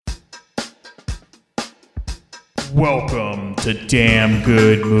Welcome to Damn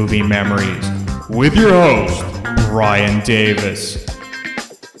Good Movie Memories with your host, Brian Davis.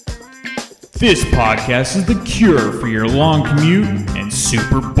 This podcast is the cure for your long commute and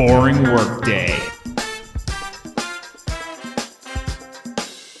super boring workday.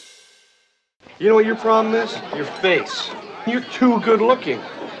 You know what your problem is? Your face. You're too good looking.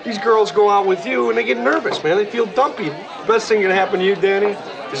 These girls go out with you and they get nervous, man. They feel dumpy. The best thing that can happen to you, Danny,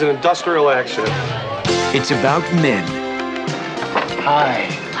 is an industrial accident. It's about men. Hi.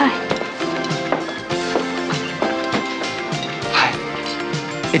 Hi.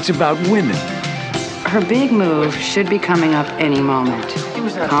 Hi. It's about women. Her big move should be coming up any moment.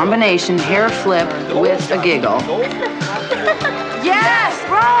 Combination hair flip with a giggle. Yes!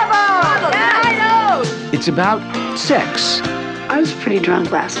 Bravo! Yeah, I know! It's about sex. I was pretty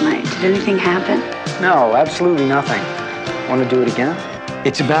drunk last night. Did anything happen? No, absolutely nothing. Want to do it again?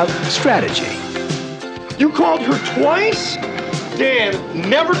 It's about strategy. You called her twice? Dan,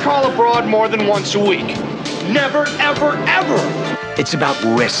 never call a broad more than once a week. Never, ever, ever. It's about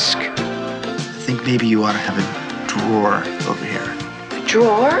risk. I think maybe you ought to have a drawer over here. A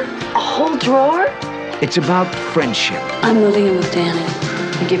drawer? A whole drawer? It's about friendship. I'm moving in with Danny.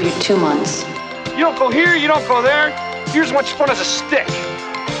 I give you 2 months. You don't go here, you don't go there. You're as much fun as a stick.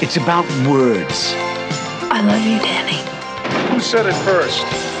 It's about words. I love you, Danny. Who said it first?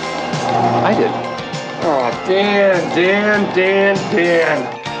 I did. Oh, Dan.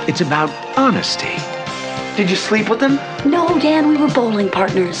 It's about honesty. Did you sleep with him? No, Dan, we were bowling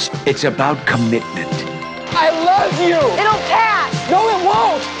partners. It's about commitment. I love you. It'll pass! No, it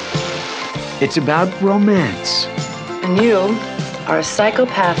won't. It's about romance. And you are a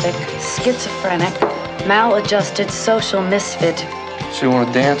psychopathic, schizophrenic, maladjusted social misfit. So you want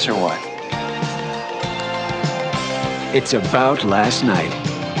to dance or what? It's about last night.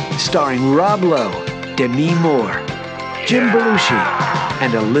 Starring Rob Lowe, Demi Moore, Jim Belushi,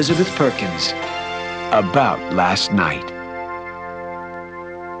 and Elizabeth Perkins. About last night.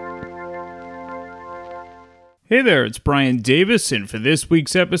 Hey there, it's Brian Davis, and for this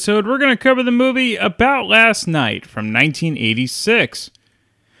week's episode, we're going to cover the movie About Last Night from 1986.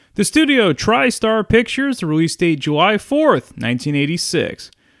 The studio TriStar Pictures, the release date July 4th, 1986.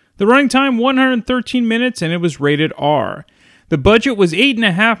 The running time 113 minutes, and it was rated R. The budget was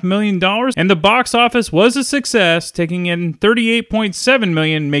 $8.5 million, and the box office was a success, taking in $38.7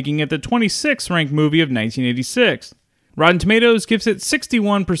 million, making it the 26th ranked movie of 1986. Rotten Tomatoes gives it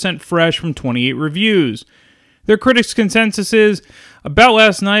 61% fresh from 28 reviews. Their critics' consensus is, About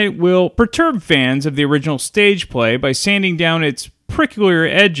Last Night will perturb fans of the original stage play by sanding down its pricklier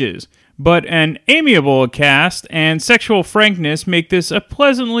edges, but an amiable cast and sexual frankness make this a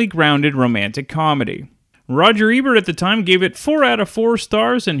pleasantly grounded romantic comedy. Roger Ebert at the time gave it 4 out of 4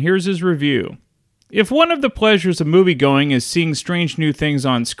 stars, and here's his review. If one of the pleasures of moviegoing is seeing strange new things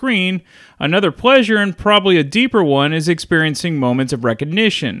on screen, another pleasure, and probably a deeper one, is experiencing moments of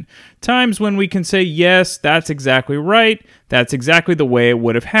recognition. Times when we can say, yes, that's exactly right, that's exactly the way it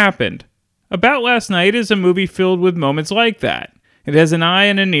would have happened. About Last Night is a movie filled with moments like that. It has an eye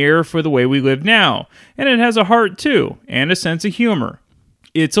and an ear for the way we live now, and it has a heart too, and a sense of humor.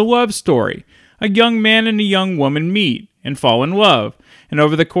 It's a love story. A young man and a young woman meet and fall in love, and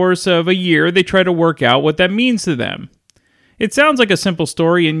over the course of a year they try to work out what that means to them. It sounds like a simple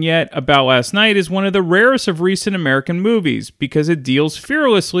story, and yet About Last Night is one of the rarest of recent American movies because it deals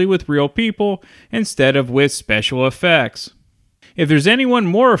fearlessly with real people instead of with special effects. If there's anyone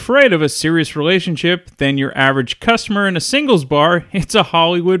more afraid of a serious relationship than your average customer in a singles bar, it's a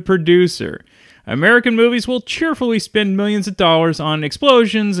Hollywood producer. American movies will cheerfully spend millions of dollars on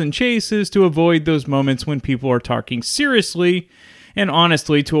explosions and chases to avoid those moments when people are talking seriously and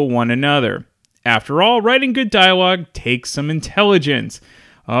honestly to one another. After all, writing good dialogue takes some intelligence.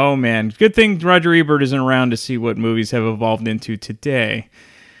 Oh man, good thing Roger Ebert isn't around to see what movies have evolved into today.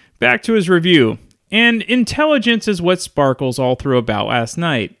 Back to his review. And intelligence is what sparkles all through About Last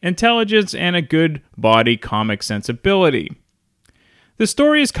Night. Intelligence and a good body comic sensibility. The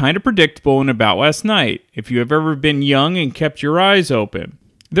story is kind of predictable in About Last Night, if you have ever been young and kept your eyes open.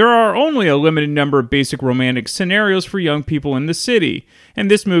 There are only a limited number of basic romantic scenarios for young people in the city,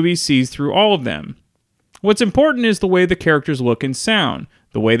 and this movie sees through all of them. What's important is the way the characters look and sound,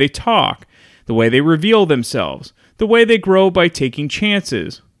 the way they talk, the way they reveal themselves, the way they grow by taking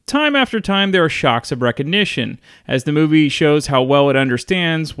chances. Time after time there are shocks of recognition, as the movie shows how well it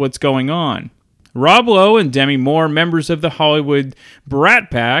understands what's going on. Rob Lowe and Demi Moore, members of the Hollywood Brat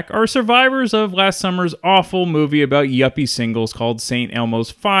Pack, are survivors of last summer's awful movie about yuppie singles called St.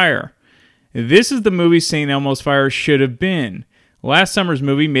 Elmo's Fire. This is the movie St. Elmo's Fire should have been. Last summer's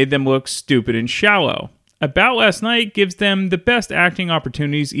movie made them look stupid and shallow. About Last Night gives them the best acting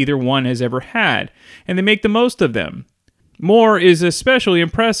opportunities either one has ever had, and they make the most of them. Moore is especially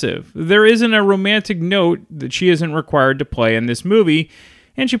impressive. There isn't a romantic note that she isn't required to play in this movie,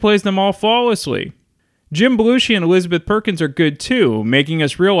 and she plays them all flawlessly. Jim Belushi and Elizabeth Perkins are good too, making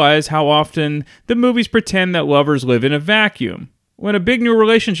us realize how often the movies pretend that lovers live in a vacuum. When a big new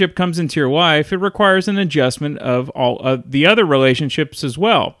relationship comes into your life, it requires an adjustment of all of the other relationships as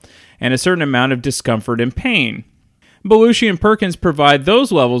well, and a certain amount of discomfort and pain. Belushi and Perkins provide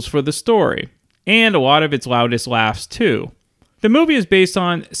those levels for the story, and a lot of its loudest laughs too. The movie is based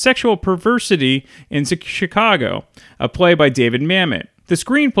on Sexual Perversity in Chicago, a play by David Mamet. The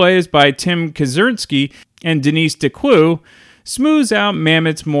screenplay is by Tim Kaczynski, and Denise Decloux smooths out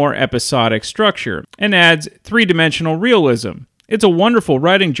Mamet's more episodic structure and adds three-dimensional realism. It's a wonderful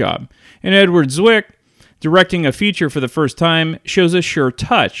writing job, and Edward Zwick, directing a feature for the first time, shows a sure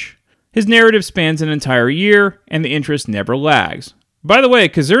touch. His narrative spans an entire year, and the interest never lags. By the way,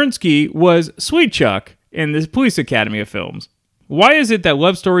 Kaczynski was Sweet Chuck in the Police Academy of films. Why is it that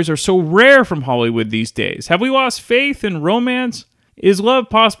love stories are so rare from Hollywood these days? Have we lost faith in romance? Is love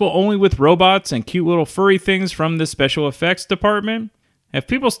possible only with robots and cute little furry things from the special effects department? Have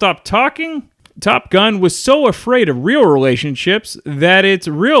people stopped talking? Top Gun was so afraid of real relationships that its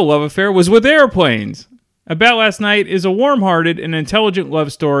real love affair was with airplanes. About Last Night is a warm-hearted and intelligent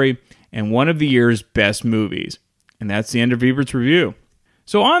love story and one of the year's best movies. And that's the end of Ebert's review.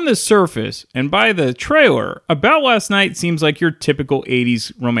 So on the surface, and by the trailer, About Last Night seems like your typical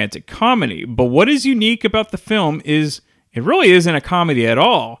 80s romantic comedy. But what is unique about the film is it really isn't a comedy at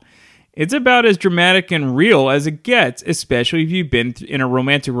all. It's about as dramatic and real as it gets, especially if you've been in a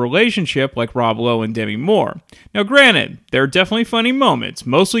romantic relationship like Rob Lowe and Demi Moore. Now granted, there are definitely funny moments,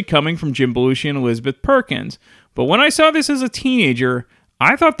 mostly coming from Jim Belushi and Elizabeth Perkins. But when I saw this as a teenager,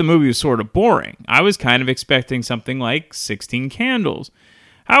 I thought the movie was sort of boring. I was kind of expecting something like 16 Candles.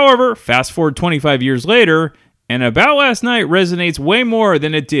 However, fast forward 25 years later, and About Last Night resonates way more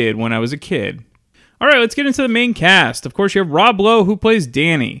than it did when I was a kid. Alright, let's get into the main cast. Of course, you have Rob Lowe, who plays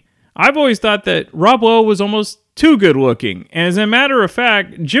Danny. I've always thought that Rob Lowe was almost too good looking, and as a matter of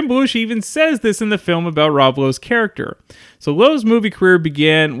fact, Jim Belushi even says this in the film about Rob Lowe's character. So Lowe's movie career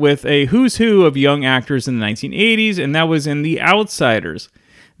began with a who's who of young actors in the 1980s, and that was in The Outsiders.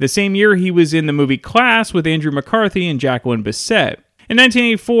 The same year, he was in the movie Class with Andrew McCarthy and Jacqueline Bisset. In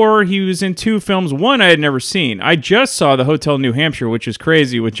 1984, he was in two films, one I had never seen. I just saw The Hotel New Hampshire, which is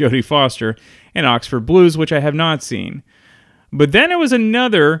crazy, with Jodie Foster, and Oxford Blues, which I have not seen. But then it was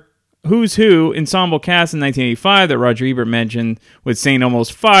another Who's Who ensemble cast in 1985 that Roger Ebert mentioned with St.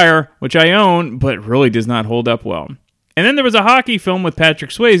 Elmo's Fire, which I own, but really does not hold up well. And then there was a hockey film with Patrick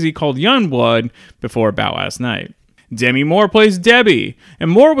Swayze called Youngblood before About Last Night. Demi Moore plays Debbie,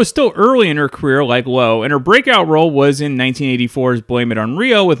 and Moore was still early in her career like Lowe, and her breakout role was in 1984's Blame It on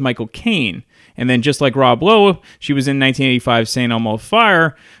Rio with Michael Caine. And then just like Rob Lowe, she was in 1985's St. Elmo's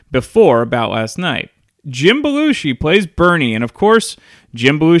Fire before About Last Night. Jim Belushi plays Bernie, and of course,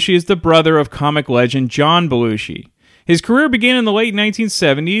 Jim Belushi is the brother of comic legend John Belushi. His career began in the late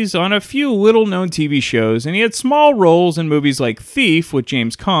 1970s on a few little-known TV shows, and he had small roles in movies like Thief with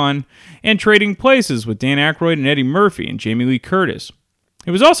James Caan and Trading Places with Dan Aykroyd and Eddie Murphy and Jamie Lee Curtis.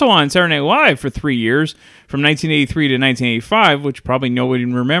 He was also on Saturday Night Live for 3 years, from 1983 to 1985, which probably nobody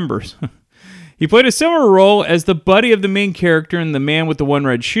remembers. He played a similar role as the buddy of the main character in The Man with the One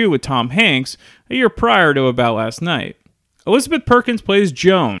Red Shoe with Tom Hanks a year prior to About Last Night. Elizabeth Perkins plays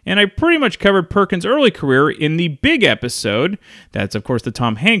Joan, and I pretty much covered Perkins' early career in The Big Episode, that's of course the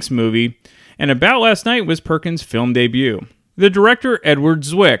Tom Hanks movie, and About Last Night was Perkins' film debut. The director, Edward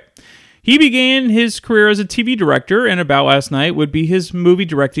Zwick. He began his career as a TV director, and About Last Night would be his movie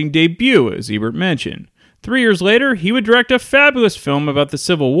directing debut, as Ebert mentioned. 3 years later, he would direct a fabulous film about the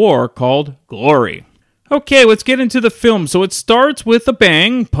Civil War called Glory. Okay, let's get into the film. So it starts with a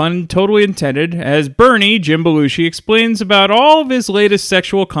bang, pun totally intended, as Bernie, Jim Belushi, explains about all of his latest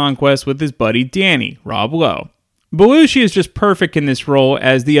sexual conquests with his buddy Danny, Rob Lowe. Belushi is just perfect in this role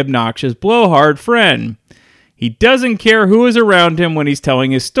as the obnoxious blowhard friend. He doesn't care who is around him when he's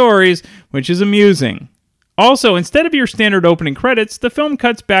telling his stories, which is amusing. Also, instead of your standard opening credits, the film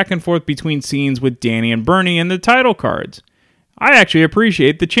cuts back and forth between scenes with Danny and Bernie and the title cards. I actually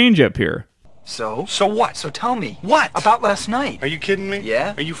appreciate the change-up here. So? So what? So tell me. What? About last night. Are you kidding me?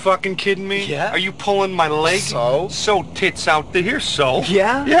 Yeah. Are you fucking kidding me? Yeah. Are you pulling my leg? So? So tits out to here, so?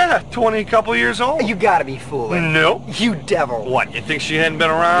 Yeah? Yeah, 20 couple years old. You gotta be fooling. Nope. You devil. What, you think she hadn't been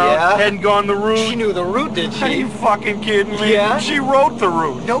around? Yeah. Hadn't gone the route? She knew the route, did she? Are you fucking kidding me? Yeah. She wrote the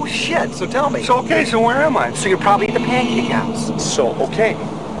route. No shit, so tell me. So, okay, so where am I? So you're probably at the Pancake House. So, okay.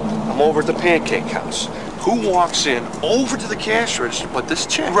 I'm over at the Pancake House. who walks in over to the cash register, but this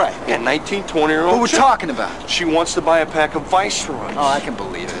chick. Right. Yeah, 19, 20-year-old Who we're chick. talking about? She wants to buy a pack of Viceroys. Oh, I can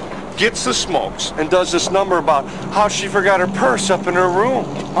believe it. Gets the smokes and does this number about how she forgot her purse up in her room.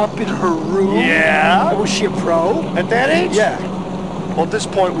 Up in her room? Yeah. Was she a pro? At that age? Yeah. Well, at this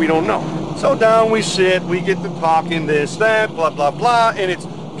point, we don't know. So down we sit, we get to talking, this, that, blah, blah, blah, and it's,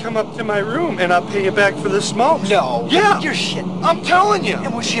 come up to my room and I'll pay you back for the smokes. No. Yeah. You're shit. I'm telling you.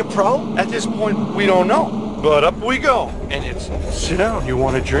 And was she a pro? At this point, we don't know. But up we go. And it's, sit down, you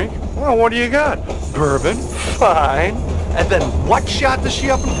want a drink? Well, what do you got? Bourbon. Fine. And then what shot does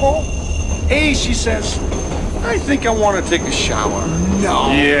she up and pull? A, she says, I think I want to take a shower.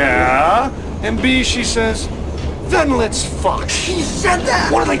 No. Yeah. And B, she says, then let's fuck. She said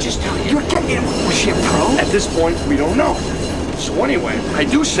that? What did I just tell you? You're getting... Was she a pro? At this point, we don't know. So anyway, I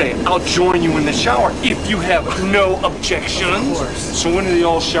do say I'll join you in the shower if you have no objections. Of course. So into the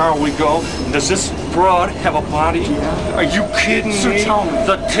old shower we go. Does this broad have a body? Yeah. Are you kidding So me? tell me.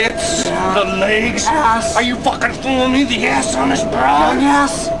 The tits, Yeah. the legs. Ass. Are you fucking fooling me? The ass on this broad? Young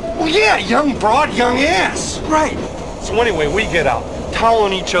ass? Well, yeah, young broad, young ass. Right. So anyway, we get out,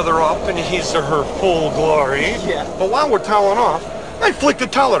 toweling each other up in his or her full glory. Yeah. But while we're toweling off, I flick the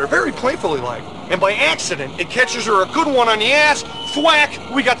towel at her, very playfully like. And by accident, it catches her a good one on the ass.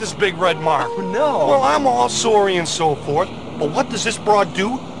 Thwack, we got this big red mark. Oh, no. Well, I'm all sorry and so forth. But what does this broad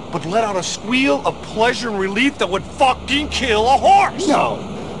do but let out a squeal of pleasure and relief that would fucking kill a horse? No.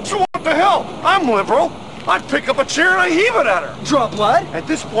 So what the hell? I'm liberal. I'd pick up a chair and I heave it at her. Draw blood? At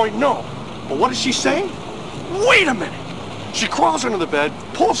this point, no. But what does she say? Wait a minute! She crawls under the bed,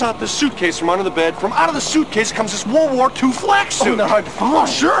 pulls out this suitcase from under the bed. From out of the suitcase comes this World War II flak suit. Oh, they're hard to find. Oh,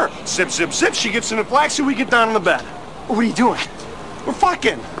 sure. Zip, zip, zip. She gets in the flak suit, we get down on the bed. What are you doing? We're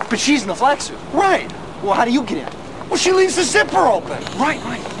fucking. But she's in the flag suit. Right. Well, how do you get in? Well, she leaves the zipper open. Right.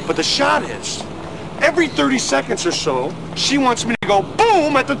 But the shot is, every 30 seconds or so, she wants me to go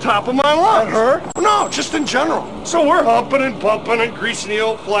boom at the top of my lungs. At her? No, just in general. So we're humping and bumping and greasing the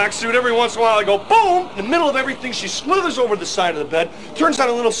old flak suit. Every once in a while I go boom. In the middle of everything, she slithers over the side of the bed, turns on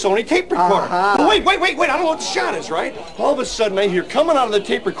a little Sony tape recorder. But wait. I don't know what the shot is, right? All of a sudden I hear coming out of the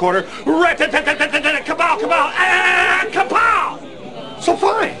tape recorder, kapow, kapow. So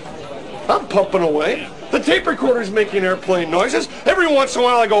fine. I'm pumping away. The tape recorder's making airplane noises. Every once in a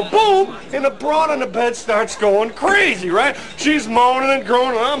while I go boom, and the broad on the bed starts going crazy, right? She's moaning and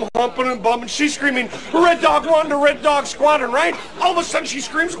groaning, I'm humping and bumping. She's screaming, Red Dog 1 to Red Dog Squadron, right? All of a sudden she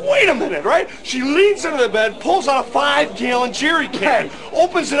screams, wait a minute, right? She leans into the bed, pulls out a 5-gallon jerry can,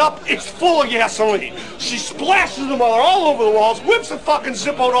 opens it up, it's full of gasoline. She splashes them all over the walls, whips the fucking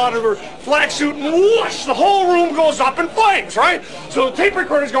Zippo out of her flak suit, and whoosh, the whole room goes up in flames, right? So the tape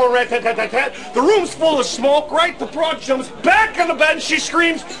recorder's going rat-tat-tat-tat-tat. The room's full of smoke, right? The broad jumps back on the bed and she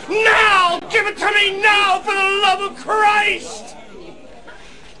screams, now! Give it to me now, for the love of Christ!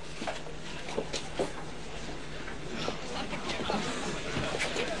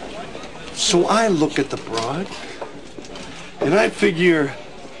 So I look at the broad, and I figure,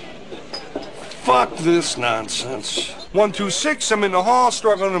 fuck this nonsense. 126, I'm in the hall,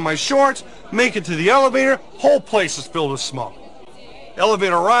 struggling in my shorts, make it to the elevator, whole place is filled with smoke.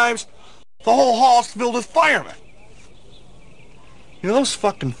 Elevator arrives, the whole hall's filled with firemen. You know, those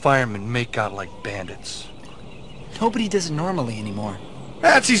fucking firemen make out like bandits. Nobody does it normally anymore.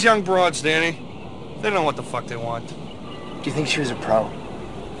 That's these young broads, Danny. They don't know what the fuck they want. Do you think she was a pro?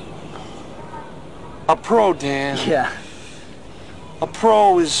 A pro, Dan. Yeah. A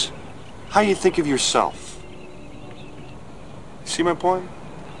pro is how you think of yourself. See my point?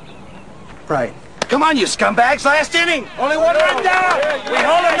 Right. Come on, you scumbags, last inning! Only one run down! We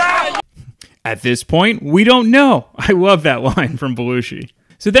hold him down! At this point, we don't know. I love that line from Belushi.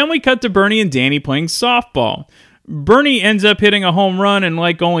 So then we cut to Bernie and Danny playing softball. Bernie ends up hitting a home run and,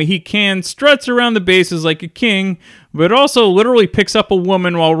 like only he can, struts around the bases like a king, but also literally picks up a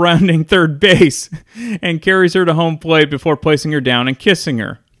woman while rounding third base and carries her to home plate before placing her down and kissing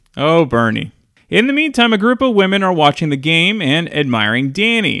her. Oh, Bernie. In the meantime, a group of women are watching the game and admiring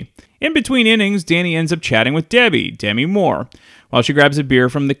Danny. In between innings, Danny ends up chatting with Debbie, Demi Moore, while she grabs a beer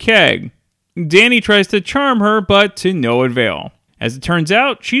from the keg. Danny tries to charm her, but to no avail. As it turns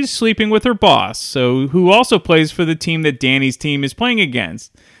out, she's sleeping with her boss, who also plays for the team that Danny's team is playing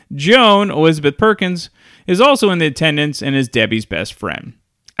against. Joan, Elizabeth Perkins, is also in the attendance and is Debbie's best friend.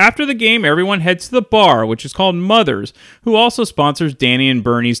 After the game, everyone heads to the bar, which is called Mother's, who also sponsors Danny and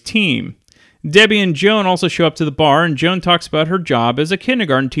Bernie's team. Debbie and Joan also show up to the bar, and Joan talks about her job as a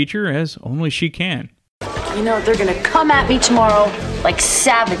kindergarten teacher, as only she can. You know, they're gonna come at me tomorrow like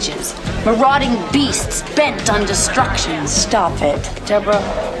savages, marauding beasts bent on destruction. Stop it. Deborah,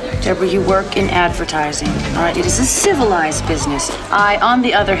 Deborah, you work in advertising, all right? It is a civilized business. I, on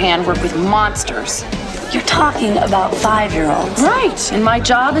the other hand, work with monsters. You're talking about 5-year-olds. Right, and my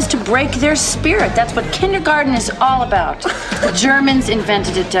job is to break their spirit. That's what kindergarten is all about. The Germans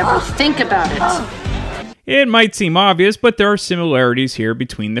invented it, Deborah. Think about it. It might seem obvious, but there are similarities here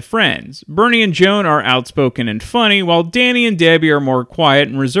between the friends. Bernie and Joan are outspoken and funny, while Danny and Debbie are more quiet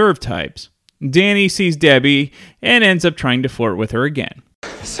and reserved types. Danny sees Debbie and ends up trying to flirt with her again.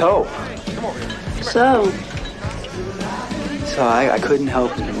 So I couldn't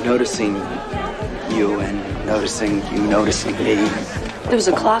help noticing you and noticing you noticing me. There was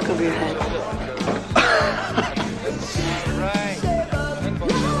a clock over your head.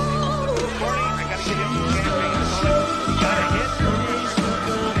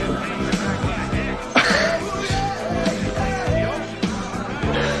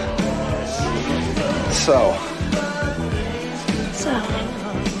 So.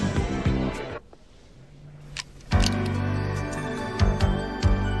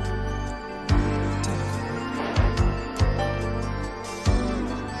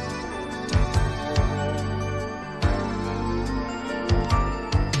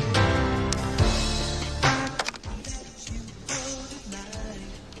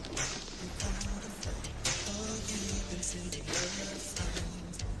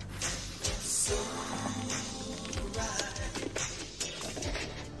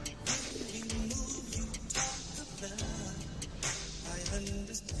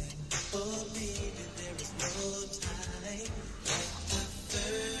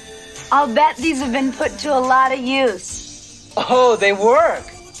 I'll bet these have been put to a lot of use. Oh, they work.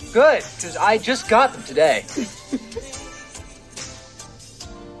 Good, because I just got them today.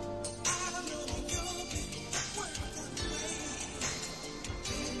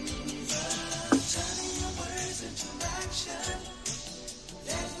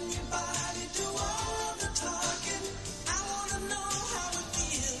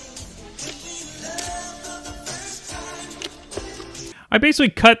 I basically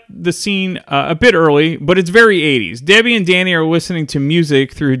cut the scene a bit early, but it's very 80s. Debbie and Danny are listening to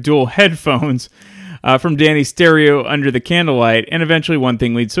music through dual headphones from Danny's stereo under the candlelight, and eventually one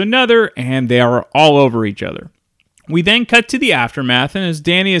thing leads to another, and they are all over each other. We then cut to the aftermath, and as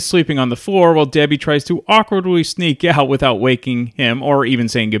Danny is sleeping on the floor while Debbie tries to awkwardly sneak out without waking him or even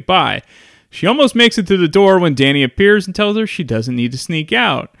saying goodbye. She almost makes it to the door when Danny appears and tells her she doesn't need to sneak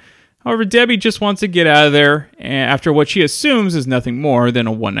out. However, Debbie just wants to get out of there after what she assumes is nothing more than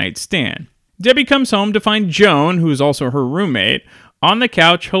a one-night stand. Debbie comes home to find Joan, who is also her roommate, on the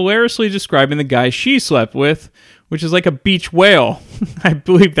couch hilariously describing the guy she slept with, which is like a beach whale. I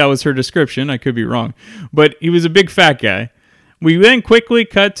believe that was her description. I could be wrong. But he was a big fat guy. We then quickly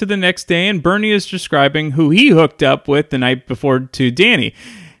cut to the next day, and Bernie is describing who he hooked up with the night before to Danny.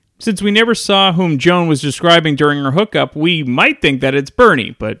 Since we never saw whom Joan was describing during her hookup, we might think that it's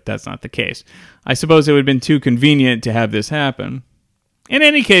Bernie, but that's not the case. I suppose it would have been too convenient to have this happen. In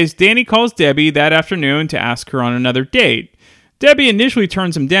any case, Danny calls Debbie that afternoon to ask her on another date. Debbie initially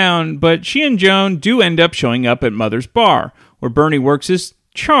turns him down, but she and Joan do end up showing up at Mother's Bar, where Bernie works his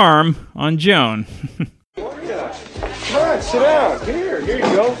charm on Joan. Come on, sit down. Here you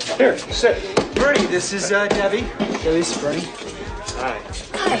go. Here, sit. Bernie, this is Debbie. This is Bernie. Hi.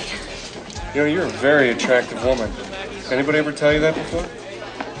 You know, you're a very attractive woman. Anybody ever tell you that before?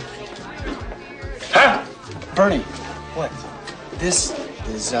 Ha! Bernie, what? This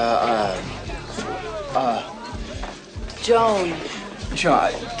is, Joan.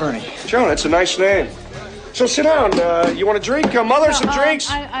 Bernie. Joan, that's a nice name. So sit down. You want a drink? Mother, some drinks?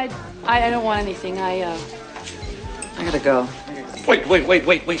 I don't want anything. I gotta go. Wait.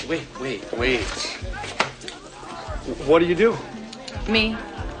 What do you do? Me?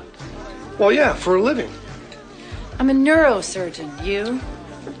 Well, yeah, for a living. I'm a neurosurgeon. You?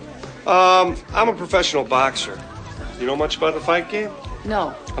 I'm a professional boxer. You know much about the fight game?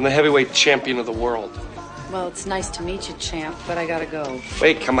 No. I'm the heavyweight champion of the world. Well, it's nice to meet you, champ, but I gotta go.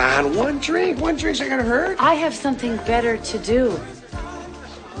 Wait, come on. One drink's not gonna hurt. I have something better to do.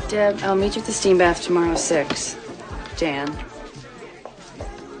 Deb, I'll meet you at the steam bath tomorrow, 6. Dan.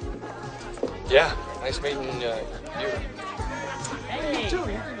 Yeah, nice meeting you. Hey, how you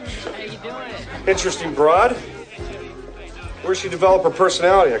doing? Interesting broad. Where'd she develop her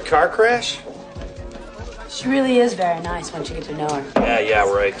personality? A car crash? She really is very nice once you get to know her. Yeah,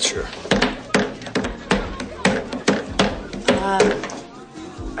 right, sure.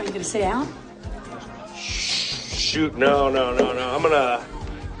 Are you gonna sit down? Shoot, no. I'm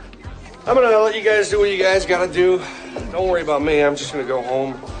gonna let you guys do what you guys gotta do. Don't worry about me. I'm just gonna go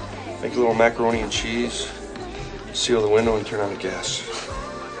home, make a little macaroni and cheese, seal the window, and turn on the gas.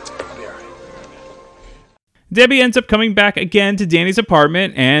 Debbie ends up coming back again to Danny's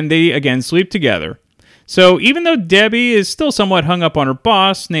apartment, and they again sleep together. So even though Debbie is still somewhat hung up on her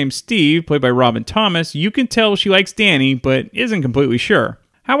boss, named Steve, played by Robin Thomas, you can tell she likes Danny, but isn't completely sure.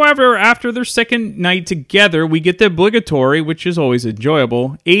 However, after their second night together, we get the obligatory, which is always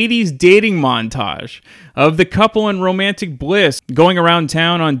enjoyable, 80s dating montage of the couple in romantic bliss going around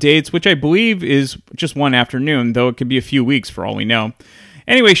town on dates, which I believe is just one afternoon, though it could be a few weeks for all we know.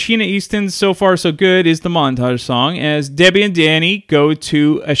 Anyway, Sheena Easton's So Far So Good is the montage song as Debbie and Danny go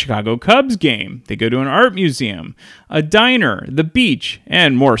to a Chicago Cubs game. They go to an art museum, a diner, the beach,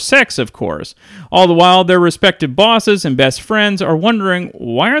 and more sex, of course. All the while, their respective bosses and best friends are wondering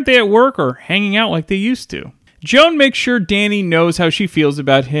why aren't they at work or hanging out like they used to. Joan makes sure Danny knows how she feels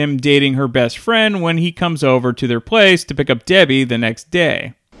about him dating her best friend when he comes over to their place to pick up Debbie the next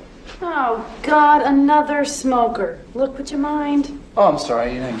day. Oh, God, another smoker. Look, would you mind? Oh, I'm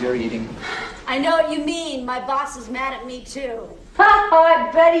sorry. You're eating. I know what you mean. My boss is mad at me, too. Ha!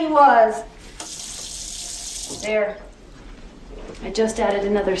 I bet he was. There. I just added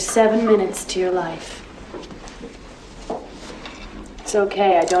another 7 minutes to your life. It's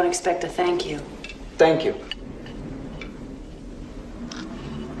okay. I don't expect a thank you. Thank you.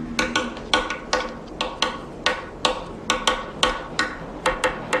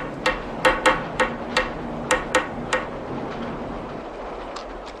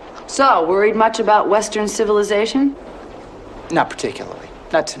 So, worried much about Western civilization? Not particularly.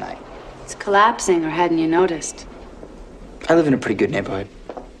 Not tonight. It's collapsing, or hadn't you noticed? I live in a pretty good neighborhood.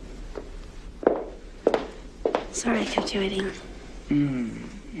 Sorry I kept you waiting.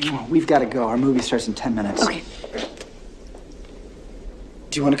 We've got to go. Our movie starts in 10 minutes. Okay.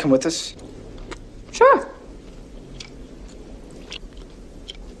 Do you want to come with us? Sure.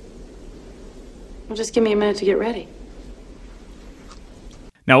 Well, just give me a minute to get ready.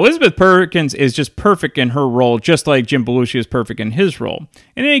 Now, Elizabeth Perkins is just perfect in her role, just like Jim Belushi is perfect in his role.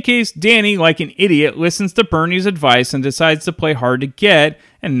 In any case, Danny, like an idiot, listens to Bernie's advice and decides to play hard to get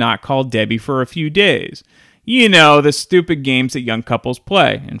and not call Debbie for a few days. You know, the stupid games that young couples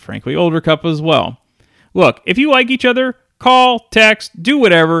play, and frankly, older couples as well. Look, if you like each other, call, text, do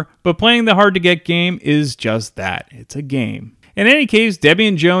whatever, but playing the hard to get game is just that. It's a game. In any case, Debbie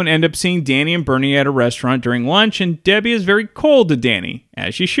and Joan end up seeing Danny and Bernie at a restaurant during lunch, and Debbie is very cold to Danny,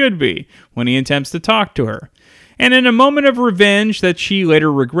 as she should be, when he attempts to talk to her. And in a moment of revenge that she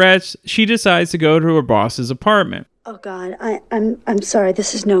later regrets, she decides to go to her boss's apartment. Oh, God, I'm sorry.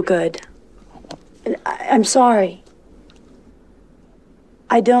 This is no good. I'm sorry.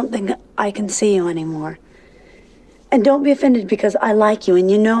 I don't think I can see you anymore. And don't be offended because I like you,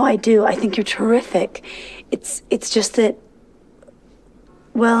 and you know I do. I think you're terrific. It's just that,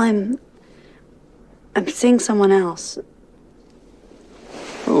 well, I'm seeing someone else.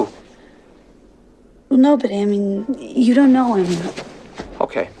 Who? Well, nobody. I mean, you don't know him.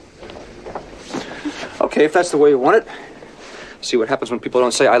 Okay. Okay, if that's the way you want it. See what happens when people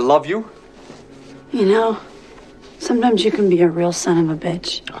don't say, I love you? You know, sometimes you can be a real son of a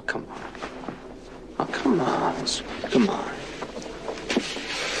bitch. Oh, come on. Oh, come on. Come on.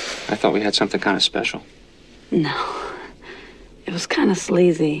 I thought we had something kind of special. No. It was kind of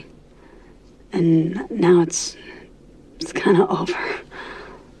sleazy. And now it's kind of over.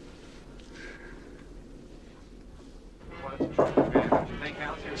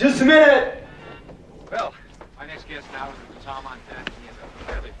 Just a minute! Well, our next guest now is Tom Montana. He has a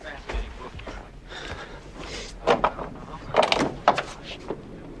fairly fascinating book.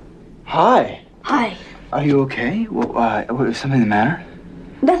 Hi. Hi. Are you okay? Was something the matter?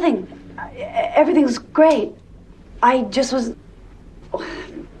 Nothing. Everything's great. I just was...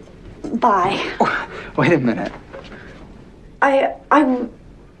 Bye. Wait a minute. I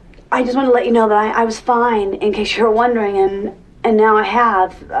just want to let you know that I was fine, in case you were wondering, and now I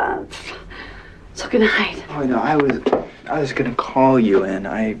have. So good night. Oh, no, I was gonna call you, and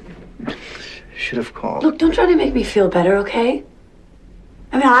I should have called. Look, don't try to make me feel better, okay?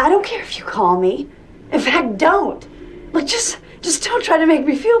 I mean, I don't care if you call me. In fact, don't. Look, just don't try to make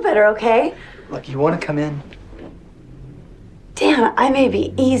me feel better, okay? Look, you want to come in? Dan, I may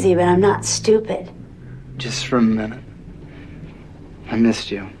be easy, but I'm not stupid. Just for a minute. I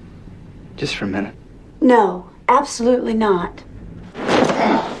missed you. Just for a minute. No, absolutely not.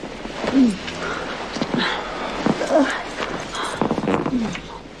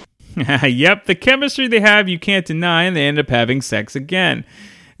 Yep, the chemistry they have you can't deny, and they end up having sex again.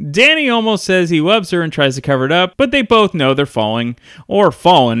 Danny almost says he loves her and tries to cover it up, but they both know they're fallen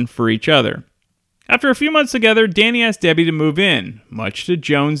for each other. After a few months together, Danny asks Debbie to move in, much to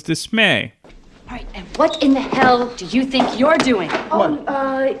Joan's dismay. All right, and what in the hell do you think you're doing?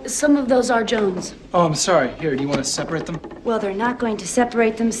 Some of those are Jones. Oh, I'm sorry. Here, do you want to separate them? Well, they're not going to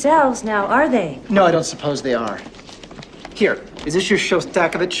separate themselves now, are they? No, I don't suppose they are. Here, is this your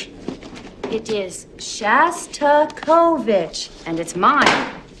Shostakovich? It is Shostakovich, and it's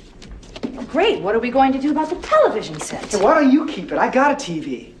mine. Oh, great. What are we going to do about the television set? Hey, why don't you keep it? I got a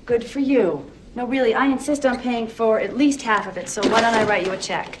TV. Good for you. No, really, I insist on paying for at least half of it, so why don't I write you a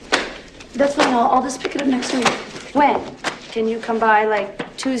check? That's fine. I'll just pick it up next week. When? Can you come by,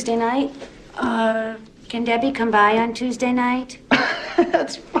 like, Tuesday night? Can Debbie come by on Tuesday night?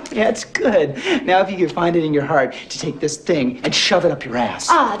 That's fine. That's good. Now, if you can find it in your heart to take this thing and shove it up your ass.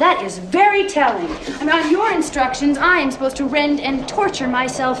 Ah, that is very telling. And on your instructions, I am supposed to rend and torture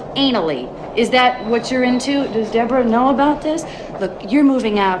myself anally. Is that what you're into? Does Deborah know about this? Look, you're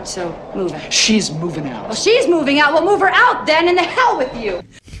moving out, so move out. She's moving out. Well, she's moving out. Well, move her out then, and the hell with you.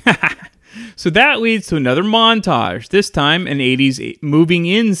 So that leads to another montage, this time an 80s moving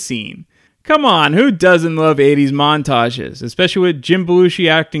in scene. Come on, who doesn't love 80s montages, especially with Jim Belushi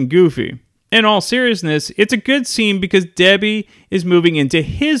acting goofy? In all seriousness, it's a good scene because Debbie is moving into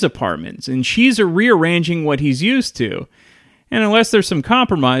his apartments, and she's rearranging what he's used to. And unless there's some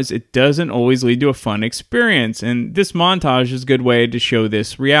compromise, it doesn't always lead to a fun experience, and this montage is a good way to show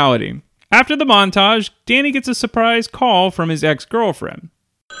this reality. After the montage, Danny gets a surprise call from his ex-girlfriend.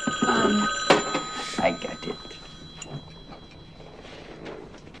 I got it.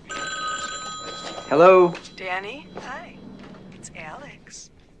 Hello? Danny? Hi. It's Alex.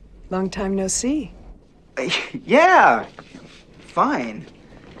 Long time no see. Yeah. Fine.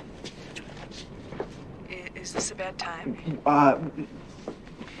 Is this a bad time?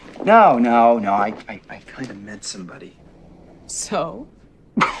 No. I kind of met somebody. So?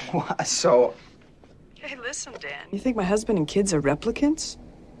 So? Hey, listen, Dan. You think my husband and kids are replicants?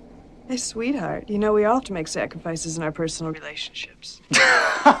 Hey, sweetheart, you know we all have to make sacrifices in our personal relationships.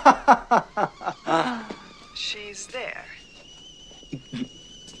 She's there.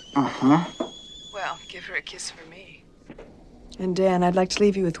 Uh-huh. Well, give her a kiss for me. And Dan, I'd like to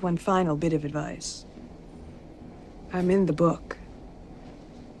leave you with one final bit of advice. I'm in the book.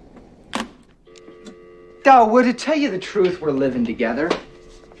 Oh, well, to tell you the truth, we're living together.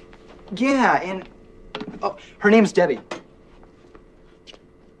 Yeah, and... Oh, her name's Debbie.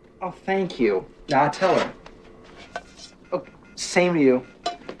 Oh, thank you. Now, I'll tell her. Oh, same to you.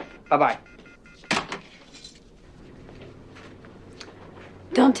 Bye-bye.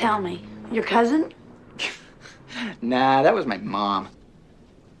 Don't tell me. Your cousin? Nah, that was my mom.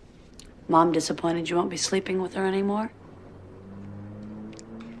 Mom disappointed you won't be sleeping with her anymore?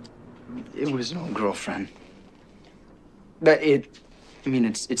 It was an old girlfriend. But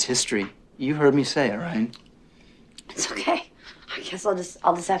it's history. You heard me say it, right? It's okay. I guess I'll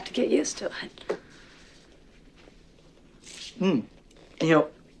just have to get used to it. You know,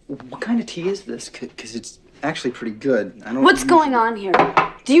 what kind of tea is this? Because it's actually pretty good. What's going on here?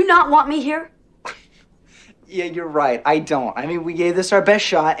 Do you not want me here? Yeah, you're right. I don't. I mean, we gave this our best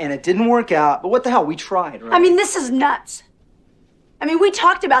shot, and it didn't work out. But what the hell? We tried, right? I mean, this is nuts. I mean, we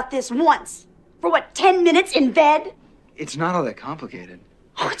talked about this once. For what, 10 minutes in bed? It's not all that complicated.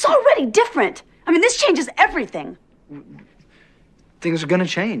 Oh, it's already different. I mean, this changes everything. Things are gonna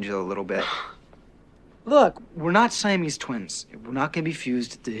change a little bit. Look, we're not Siamese twins. We're not gonna be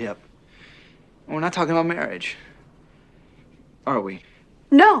fused at the hip. We're not talking about marriage. Are we?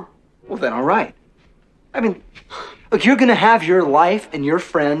 No. Well, then, all right. I mean, look, you're gonna have your life and your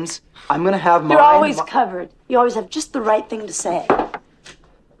friends. I'm gonna have mine. You're always covered. You always have just the right thing to say.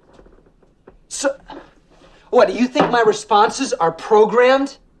 So, what, do you think my responses are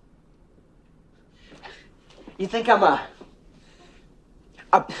programmed? You think I'm a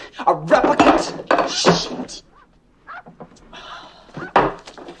replicant? Shit. What do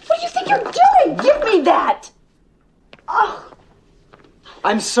you think you're doing? Give me that! Oh.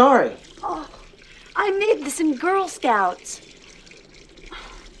 I'm sorry. Oh. I made this in Girl Scouts.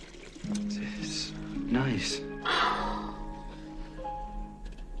 It's nice.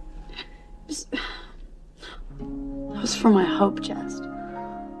 That was for my hope chest.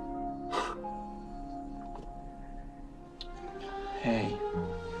 Hey.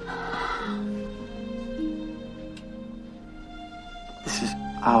 This is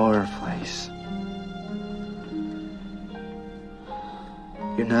our place.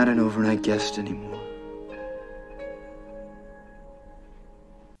 You're not an overnight guest anymore.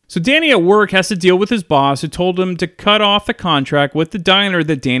 So Danny at work has to deal with his boss who told him to cut off the contract with the diner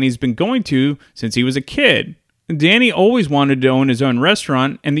that Danny's been going to since he was a kid. Danny always wanted to own his own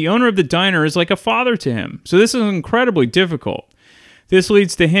restaurant, and the owner of the diner is like a father to him, so this is incredibly difficult. This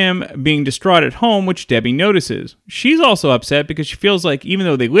leads to him being distraught at home, which Debbie notices. She's also upset because she feels like even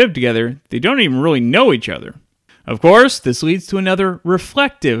though they live together, they don't even really know each other. Of course, this leads to another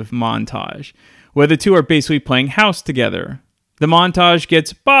reflective montage, where the two are basically playing house together. The montage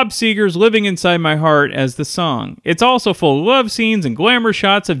gets Bob Seger's Living Inside My Heart as the song. It's also full of love scenes and glamour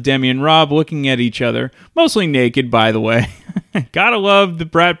shots of Demi and Rob looking at each other, mostly naked, by the way. Gotta love the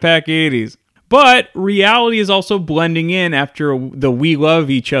Brat Pack 80s. But reality is also blending in after the We Love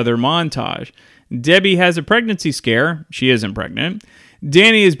Each Other montage. Debbie has a pregnancy scare. She isn't pregnant.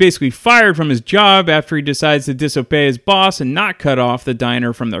 Danny is basically fired from his job after he decides to disobey his boss and not cut off the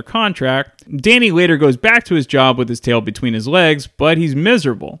diner from their contract. Danny later goes back to his job with his tail between his legs, but he's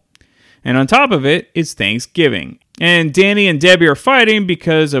miserable. And on top of it, it's Thanksgiving. And Danny and Debbie are fighting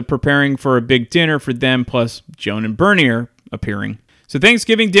because of preparing for a big dinner for them, plus Joan and Bernie are appearing. So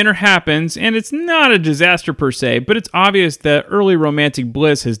Thanksgiving dinner happens, and it's not a disaster per se, but it's obvious that early romantic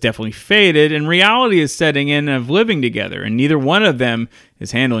bliss has definitely faded, and reality is setting in of living together, and neither one of them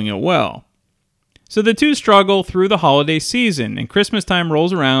is handling it well. So the two struggle through the holiday season, and Christmas time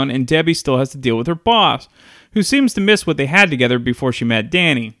rolls around, and Debbie still has to deal with her boss, who seems to miss what they had together before she met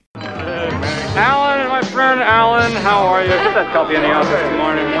Danny. Alan, my friend Alan, how are you? Get that coffee in the office this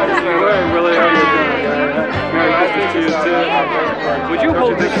morning. Really are you? Merry Christmas to you too. Would you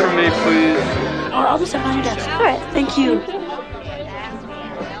hold this for me, please? Oh, I'll just have my desk. All right, thank you.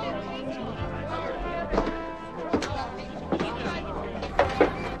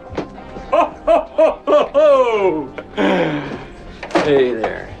 Ho, ho, ho, ho, ho! Hey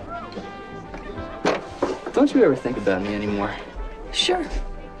there. Don't you ever think about me anymore? Sure.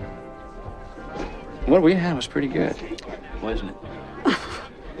 What we had was pretty good, wasn't it?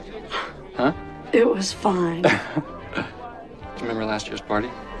 Huh? It was fine. Remember last year's party?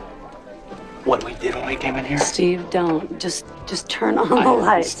 What we did when we came in here? Steve, don't. Just turn on the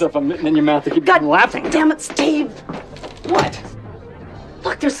lights. Stuff I'm in your mouth to keep God laughing. Damn it, Steve. What?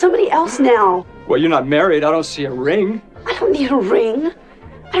 Look, there's somebody else now. Well, you're not married. I don't see a ring. I don't need a ring.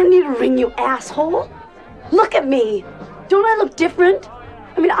 I don't need a ring, you asshole. Look at me. Don't I look different?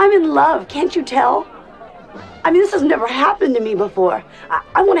 I mean, I'm in love. Can't you tell? I mean, this has never happened to me before.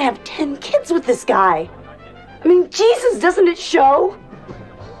 I want to have 10 kids with this guy. I mean, Jesus, doesn't it show?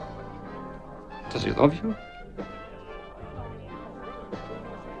 Does he love you?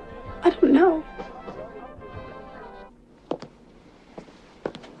 I don't know.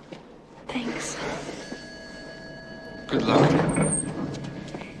 Thanks. Good luck.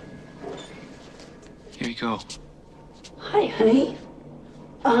 Here you go. Hi, honey.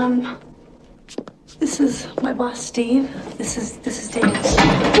 This is my boss, Steve. This is Dave.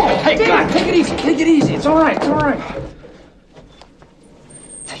 Whoa, hey, Dave. God, take it easy. Take it easy. It's all right. It's all right.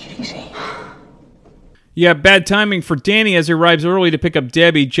 Take it easy. Yeah, bad timing for Danny as he arrives early to pick up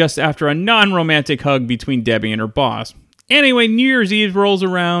Debbie just after a non-romantic hug between Debbie and her boss. Anyway, New Year's Eve rolls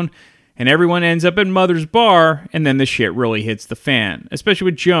around, and everyone ends up at Mother's bar, and then the shit really hits the fan, especially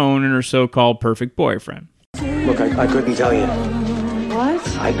with Joan and her so-called perfect boyfriend. Look, I couldn't tell you.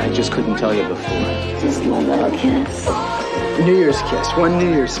 What? I just couldn't tell you before. Just one little kiss. New Year's kiss. One New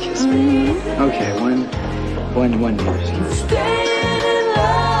Year's kiss, baby. Okay, one New Year's kiss.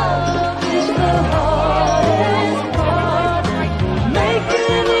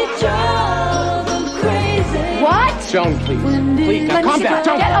 What? Joan, please. Please, now calm down.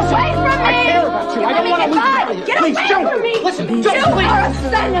 Joan, Get away from me! I care about you. I don't want to leave you. Get Please, away Joan, from me! listen, You Joan, please. are a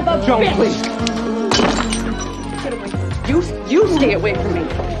son of a Joan, bitch! please. You stay away from me.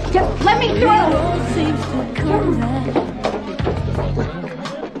 Just let me through!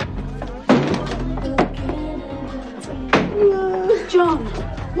 John,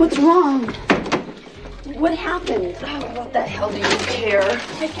 what's wrong? What happened? Oh, what the hell do you care?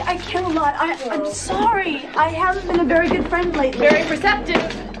 I care a lot. I'm sorry. I haven't been a very good friend lately. Very perceptive.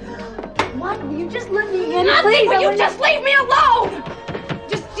 What? Will you just let me in, Nothing, please? will you just leave me alone?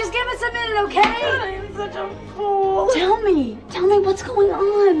 Just give us a minute, okay? I'm such a fool. Tell me what's going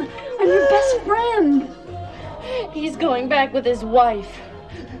on. I'm your best friend. He's going back with his wife.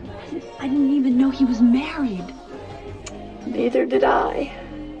 I didn't even know he was married. Neither did I.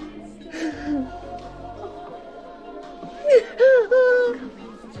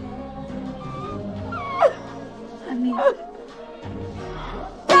 I mean... Go,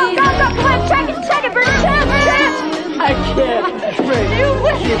 come on, check it, Bert, I can't. You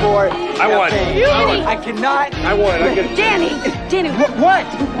win. Keyboard. I won. I cannot. I won. I get Danny, What?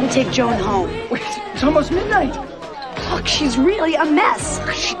 I'm gonna take Joan home. Wait, it's almost midnight. Look, she's really a mess.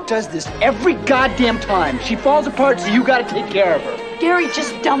 She does this every goddamn time. She falls apart, so you gotta take care of her. Gary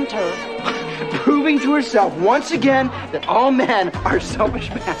just dumped her. proving to herself once again that all men are selfish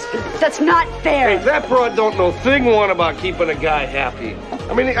bastards. That's not fair. Hey, that broad don't know thing one about keeping a guy happy.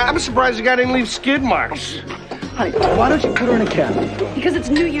 I mean, I'm surprised the guy didn't leave skid marks. Honey, why don't you put her in a cab? Because it's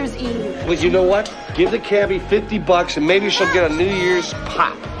New Year's Eve. Well, you know what? Give the cabbie $50 and maybe she'll get a New Year's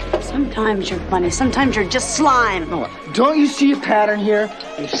pop. Sometimes you're funny. Sometimes you're just slime. No, don't you see a pattern here?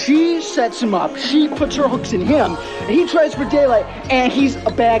 If she sets him up, she puts her hooks in him, and he tries for daylight, and he's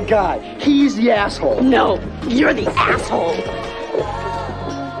a bad guy. He's the asshole. No, you're the asshole.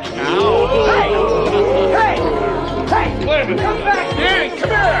 Hey! Wait a minute. Come back! Danny, come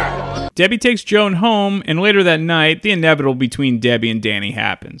here! Debbie takes Joan home, and later that night, the inevitable between Debbie and Danny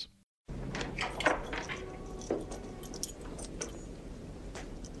happens.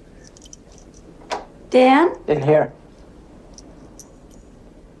 Dan? In here.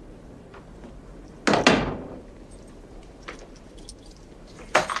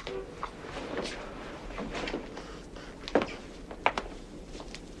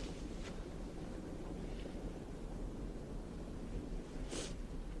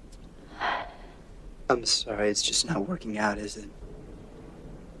 I'm sorry, it's just not working out, is it?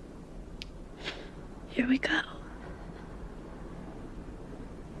 Here we go.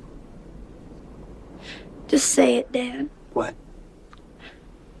 Just say it, Dan. What?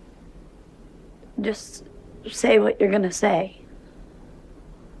 Just say what you're gonna say.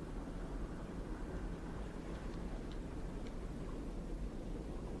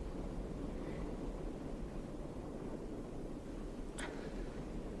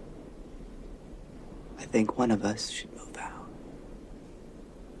 I think one of us should move out.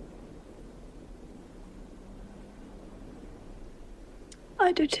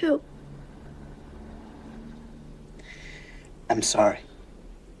 I do too. I'm sorry.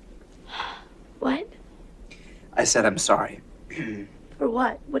 What? I said I'm sorry. For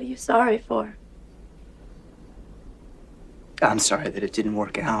what? What are you sorry for? I'm sorry that it didn't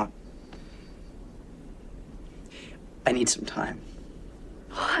work out. I need some time.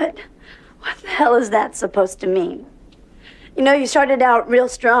 What? What the hell is that supposed to mean? You know, you started out real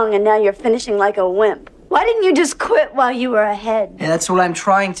strong and now you're finishing like a wimp. Why didn't you just quit while you were ahead? Yeah, that's what I'm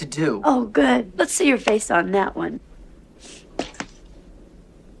trying to do. Oh, good. Let's see your face on that one.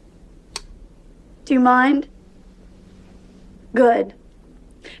 Do you mind? Good.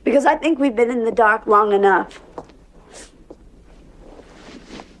 Because I think we've been in the dark long enough.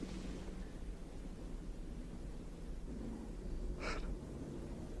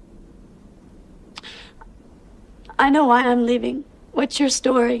 I know why I'm leaving. What's your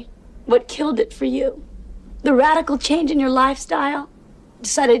story? What killed it for you? The radical change in your lifestyle?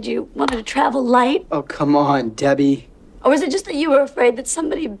 Decided you wanted to travel light? Oh, come on, Debbie. Or was it just that you were afraid that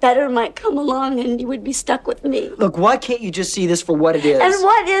somebody better might come along and you would be stuck with me? Look, why can't you just see this for what it is? And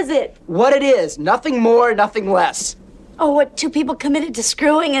what is it? What it is. Nothing more, nothing less. Oh, what, two people committed to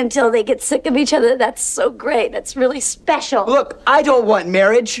screwing until they get sick of each other? That's so great. That's really special. Look, I don't want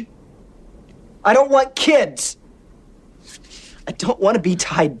marriage. I don't want kids. I don't want to be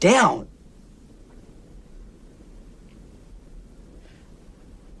tied down.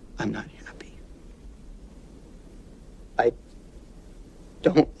 I'm not happy. I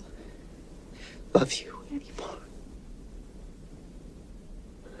don't love you anymore.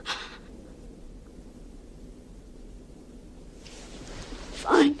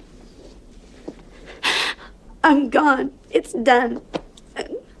 Fine. I'm gone. It's done.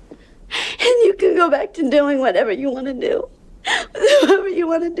 And you can go back to doing whatever you want to do. Whoever you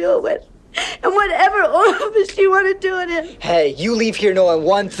want to do it with. And whatever office you want to do it in. Hey, you leave here knowing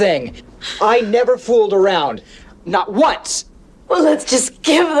one thing. I never fooled around. Not once. Well, let's just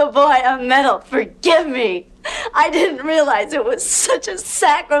give the boy a medal. Forgive me. I didn't realize it was such a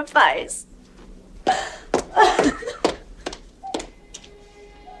sacrifice.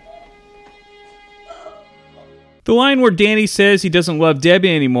 The line where Danny says he doesn't love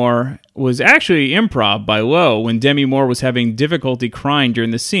Debbie anymore was actually improv by Lowe when Demi Moore was having difficulty crying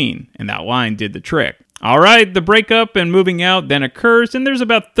during the scene, and that line did the trick. Alright, the breakup and moving out then occurs, and there's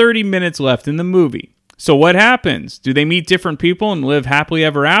about 30 minutes left in the movie. So what happens? Do they meet different people and live happily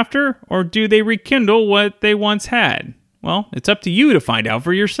ever after? Or do they rekindle what they once had? Well, it's up to you to find out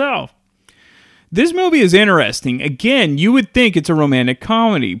for yourself. This movie is interesting. Again, you would think it's a romantic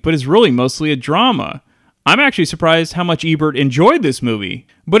comedy, but it's really mostly a drama. I'm actually surprised how much Ebert enjoyed this movie,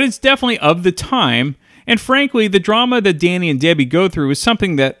 but it's definitely of the time, and frankly, the drama that Danny and Debbie go through is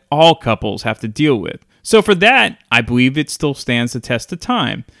something that all couples have to deal with. So for that, I believe it still stands the test of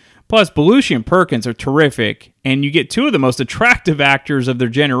time. Plus, Belushi and Perkins are terrific, and you get two of the most attractive actors of their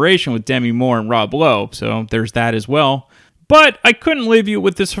generation with Demi Moore and Rob Lowe, so there's that as well. But I couldn't leave you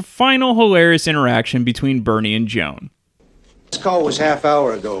with this final hilarious interaction between Bernie and Joan. This call was half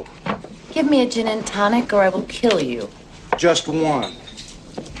hour ago. Give me a gin and tonic or I will kill you. Just one.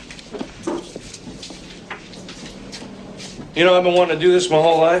 You know, I've been wanting to do this my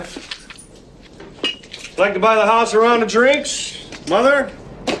whole life. Like to buy the house around the drinks, Mother?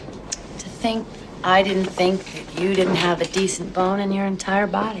 To think I didn't think that you didn't have a decent bone in your entire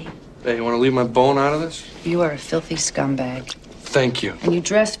body. Hey, you want to leave my bone out of this? You are a filthy scumbag. Thank you. And you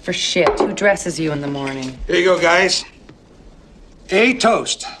dress for shit. Who dresses you in the morning? Here you go, guys. A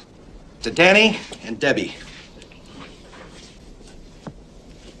toast to Danny and Debbie.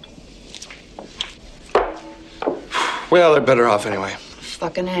 Well, they're better off anyway.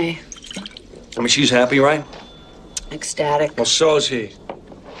 Fucking A. I mean, she's happy, right? Ecstatic. Well, so is he.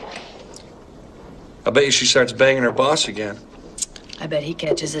 I bet you she starts banging her boss again. I bet he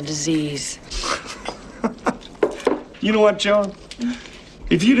catches a disease. You know what, Joan?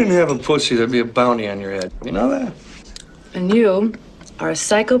 If you didn't have a pussy, there'd be a bounty on your head. You know that? And you are a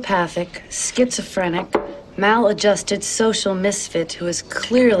psychopathic, schizophrenic, maladjusted social misfit who is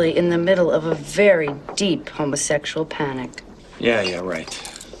clearly in the middle of a very deep homosexual panic. Yeah, right.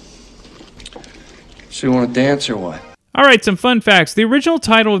 So you want to dance or what? All right, some fun facts. The original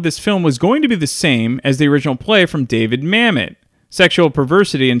title of this film was going to be the same as the original play from David Mamet, Sexual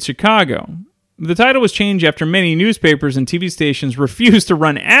Perversity in Chicago. The title was changed after many newspapers and TV stations refused to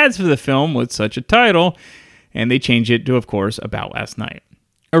run ads for the film with such a title, and they changed it to, of course, About Last Night.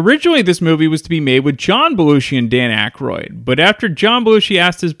 Originally, this movie was to be made with John Belushi and Dan Aykroyd, but after John Belushi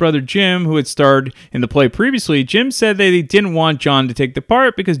asked his brother Jim, who had starred in the play previously, Jim said that he didn't want John to take the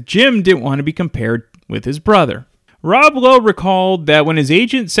part because Jim didn't want to be compared with his brother. Rob Lowe recalled that when his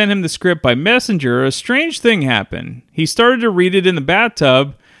agent sent him the script by messenger, a strange thing happened. He started to read it in the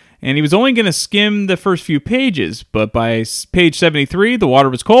bathtub, and he was only going to skim the first few pages, but by page 73, the water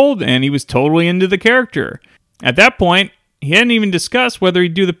was cold, and he was totally into the character. At that point, he hadn't even discussed whether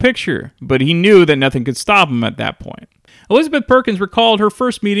he'd do the picture, but he knew that nothing could stop him at that point. Elizabeth Perkins recalled her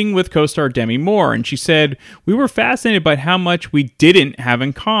first meeting with co-star Demi Moore, and she said, "We were fascinated by how much we didn't have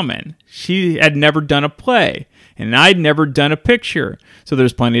in common. She had never done a play, and I'd never done a picture, so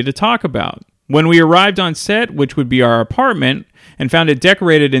there's plenty to talk about. When we arrived on set, which would be our apartment, and found it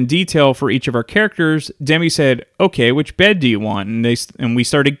decorated in detail for each of our characters, Demi said, 'Okay, which bed do you want?' And we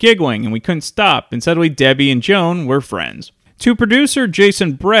started giggling, and we couldn't stop, and suddenly Debbie and Joan were friends." To producer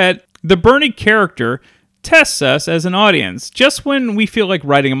Jason Brett, the Bernie character tests us as an audience. Just when we feel like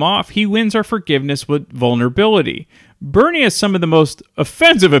writing him off, he wins our forgiveness with vulnerability. Bernie has some of the most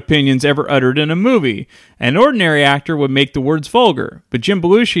offensive opinions ever uttered in a movie. An ordinary actor would make the words vulgar, but Jim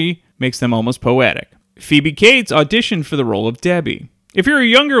Belushi makes them almost poetic. Phoebe Cates auditioned for the role of Debbie. If you're a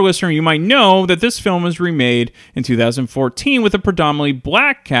younger listener, you might know that this film was remade in 2014 with a predominantly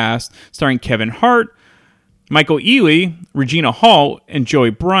black cast starring Kevin Hart, Michael Ealy, Regina Hall, and Joey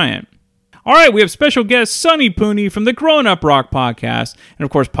Bryant. All right, we have special guest Sonny Pooney from the Grown Up Rock podcast, and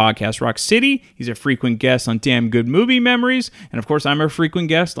of course Podcast Rock City. He's a frequent guest on Damn Good Movie Memories, and of course I'm a frequent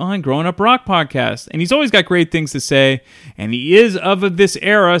guest on Grown Up Rock podcast, and he's always got great things to say, and he is of this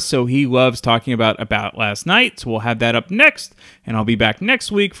era, so he loves talking about Last Night, so we'll have that up next, and I'll be back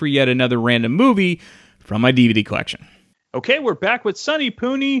next week for yet another random movie from my DVD collection. Okay, we're back with Sonny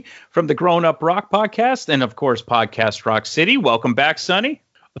Pooney from the Grown Up Rock podcast, and of course Podcast Rock City. Welcome back, Sonny.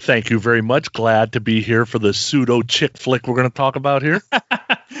 Thank you very much. Glad to be here for the pseudo chick flick we're going to talk about here.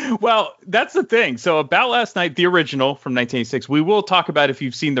 Well, that's the thing. So About Last Night, the original from 1986, we will talk about if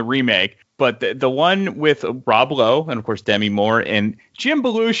you've seen the remake, but the one with Rob Lowe and of course Demi Moore and Jim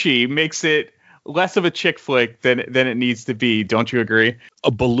Belushi makes it less of a chick flick than it needs to be. Don't you agree?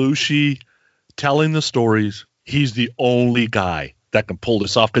 A Belushi telling the stories. He's the only guy that can pull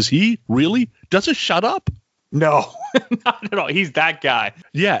this off because he really doesn't shut up. No, not at all. He's that guy.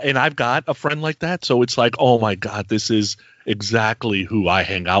 Yeah, and I've got a friend like that, so it's like, oh my God, this is exactly who I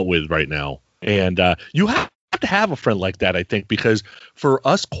hang out with right now. And you have to have a friend like that, I think, because for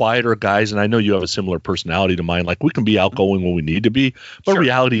us quieter guys, and I know you have a similar personality to mine, like we can be outgoing when we need to be, but Sure.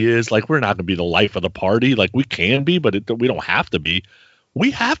 Reality is like we're not going to be the life of the party. Like we can be, but we don't have to be.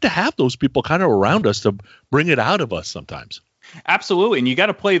 We have to have those people kind of around us to bring it out of us sometimes. Absolutely, and you got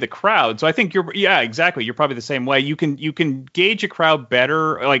to play the crowd. So I think exactly. You're probably the same way. You can gauge a crowd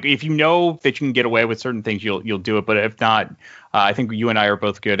better. Like if you know that you can get away with certain things, you'll do it. But if not, I think you and I are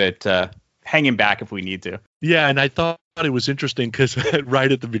both good at hanging back if we need to. Yeah, and I thought it was interesting because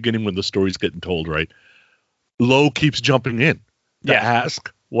right at the beginning when the story's getting told, right, Lowe keeps jumping in to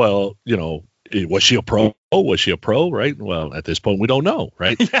ask, well, you know, was she a pro? Was she a pro? Right? Well, at this point, we don't know,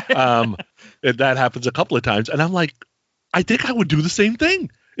 right? And that happens a couple of times, and I'm like, I think I would do the same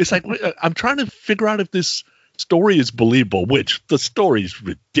thing. It's like, I'm trying to figure out if this story is believable, which the story is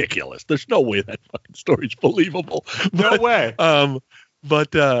ridiculous. There's no way that fucking story is believable. No way.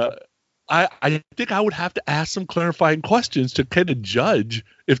 But I think I would have to ask some clarifying questions to kind of judge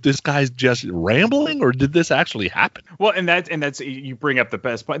if this guy's just rambling or did this actually happen. Well, and that's you bring up the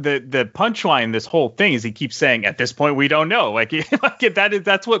best point. The punchline in this whole thing is he keeps saying, "At this point, we don't know."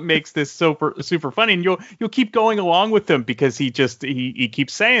 That's what makes this super funny, and you'll keep going along with him because he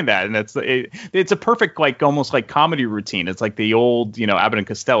keeps saying that, and it's a perfect almost like comedy routine. It's like the old Abbott and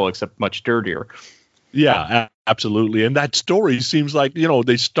Costello except much dirtier. Yeah, absolutely. And that story seems like,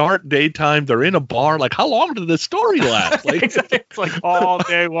 they start daytime, they're in a bar. Like, how long did this story last? It's like all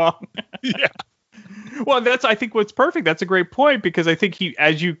day long. Yeah. Well, I think what's perfect. That's a great point because I think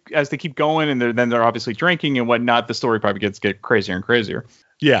as they keep going and they're obviously drinking and whatnot, the story probably get crazier and crazier.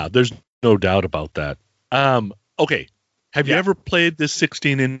 Yeah, there's no doubt about that. Okay. Have you ever played this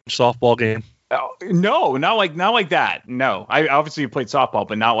 16-inch softball game? No, not like that. No, I obviously played softball,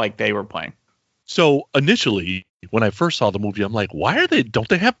 but not like they were playing. So initially, when I first saw the movie, I'm like, don't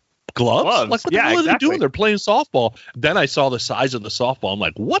they have gloves? Like, what the hell are they doing? They're playing softball. Then I saw the size of the softball. I'm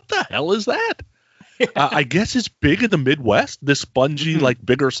like, what the hell is that? Yeah. I guess it's big in the Midwest, this spongy,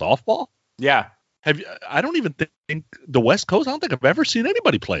 bigger softball. Yeah. I don't even think the West Coast, I don't think I've ever seen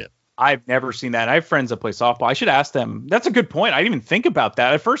anybody play it. I've never seen that. I have friends that play softball. I should ask them. That's a good point. I didn't even think about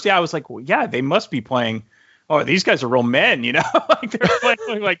that. At first, I was like, well, yeah, they must be playing. Oh, these guys are real men, like they're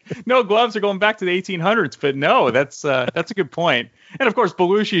playing like no gloves are going back to the 1800s. But no, that's a good point. And of course,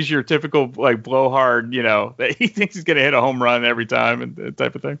 Belushi is your typical blowhard, that he thinks he's going to hit a home run every time and that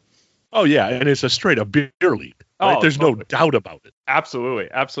type of thing. Oh, yeah. And it's a straight up beer league. Right? There's no doubt about it. Absolutely.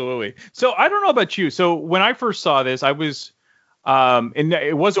 Absolutely. So I don't know about you. So when I first saw this, I was and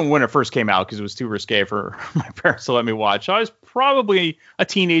it wasn't when it first came out because it was too risque for my parents to let me watch. So I was probably a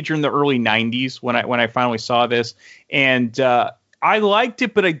teenager in the early 90s when I finally saw this. And I liked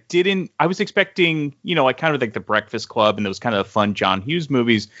it, but I was expecting, kind of like The Breakfast Club and those kind of fun John Hughes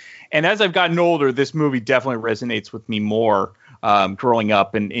movies. And as I've gotten older, this movie definitely resonates with me more growing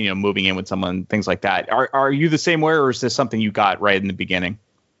up and, moving in with someone, things like that. Are you the same way or is this something you got right in the beginning?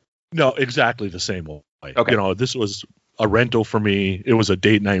 No, exactly the same way. Okay. This was a rental for me. It was a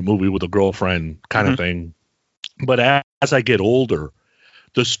date night movie with a girlfriend kind of thing. But as I get older,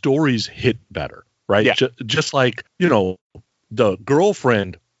 the stories hit better, right? Yeah. Just like, the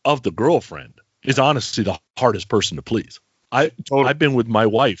girlfriend of the girlfriend is honestly the hardest person to please. I've been with my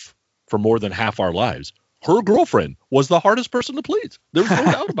wife for more than half our lives. Her girlfriend was the hardest person to please. There was no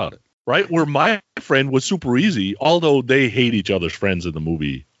doubt about it, right? Where my friend was super easy, although they hate each other's friends in the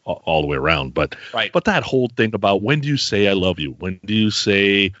movie all the way around. But that whole thing about when do you say I love you? When do you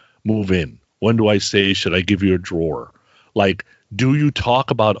say move in? When do I say should I give you a drawer? Like, do you talk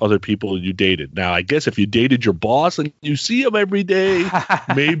about other people you dated? Now, I guess if you dated your boss and you see him every day,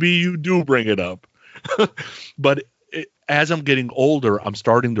 maybe you do bring it up. But as I'm getting older, I'm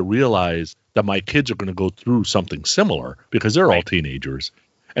starting to realize that my kids are going to go through something similar because they're all teenagers.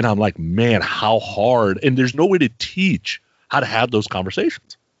 And I'm like, man, how hard. And there's no way to teach how to have those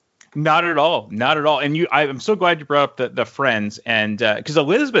conversations. Not at all. Not at all. And I'm so glad you brought up the friends. And because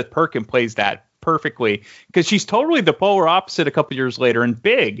Elizabeth Perkins plays that perfectly, because she's totally the polar opposite a couple years later in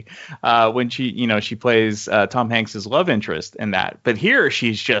Big, when she plays Tom Hanks's love interest in that. But here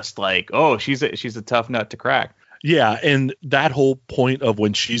she's just like, oh, she's a tough nut to crack. Yeah, and that whole point of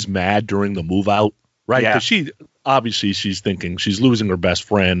when she's mad during the move out, right? Yeah. Because she's thinking she's losing her best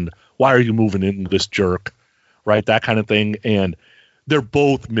friend. Why are you moving in with this jerk? Right, that kind of thing. And they're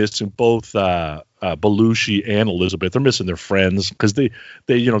both missing, both Belushi and Elizabeth. They're missing their friends because they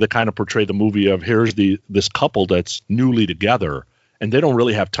kind of portray the movie of here's this couple that's newly together and they don't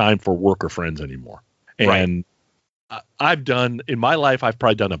really have time for work or friends anymore. And I've done in my life, I've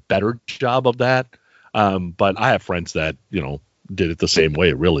probably done a better job of that. But I have friends that, did it the same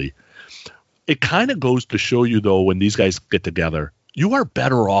way, really. It kind of goes to show you, though, when these guys get together, you are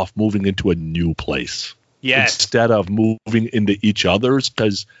better off moving into a new place. Yes. Instead of moving into each other's.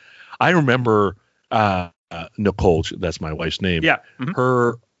 Because I remember Nicole, that's my wife's name. Yeah.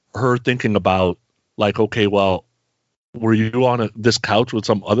 Mm-hmm. Her thinking about, like, okay, well, were you on this couch with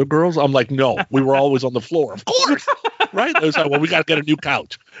some other girls? I'm like, no, we were always on the floor. Of course. Right? It was like, well, we got to get a new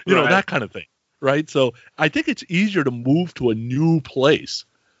couch. That kind of thing. Right. So I think it's easier to move to a new place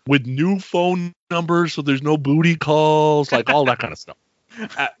with new phone numbers. So there's no booty calls, like all that kind of stuff.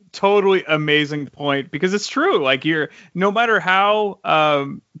 totally amazing point, because it's true. Like, you're, no matter how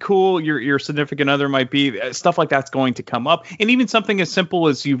cool your significant other might be, stuff like that's going to come up. And even something as simple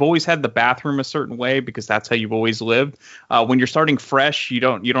as you've always had the bathroom a certain way because that's how you've always lived. When you're starting fresh, you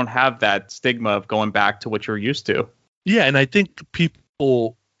don't have that stigma of going back to what you're used to. Yeah, and I think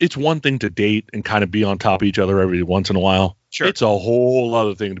people, it's one thing to date and kind of be on top of each other every once in a while. Sure. It's a whole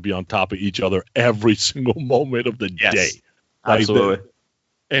other thing to be on top of each other every single moment of the day. Like, absolutely.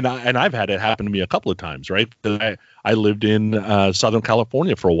 And I've had it happen to me a couple of times, right? I lived in Southern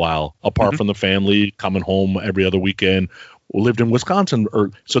California for a while, apart from the family, coming home every other weekend. Lived in Wisconsin.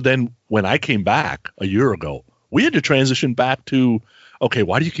 So then when I came back a year ago, we had to transition back to, okay,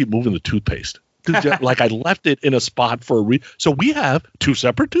 why do you keep moving the toothpaste? Like, I left it in a spot for so we have 2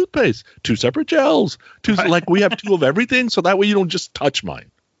 separate toothpastes, 2 separate gels, like we have 2 of everything. So that way you don't just touch mine.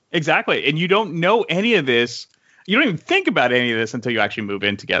 Exactly. And you don't know any of this. You don't even think about any of this until you actually move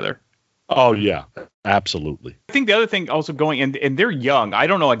in together. Oh, yeah, absolutely. I think the other thing also going, and they're young. I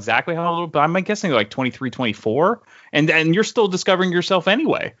don't know exactly how old, but I'm guessing like 23, 24. And you're still discovering yourself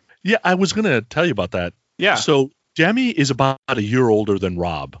anyway. Yeah, I was going to tell you about that. Yeah. So Demi is about a year older than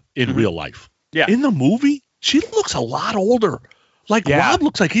Rob in real life. Yeah. In the movie, she looks a lot older. Like, Rob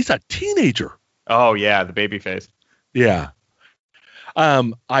looks like he's a teenager. Oh, yeah, the baby face. Yeah.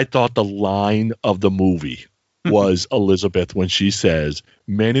 I thought the line of the movie was Elizabeth when she says,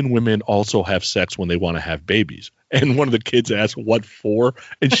 men and women also have sex when they want to have babies. And one of the kids asked, what for?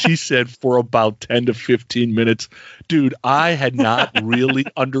 And she said, for about 10 to 15 minutes. Dude, I had not really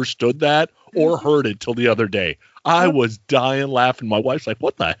understood that or heard it till the other day. I was dying laughing. My wife's like,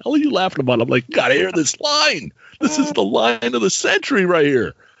 what the hell are you laughing about? I'm like, gotta hear this line. This is the line of the century right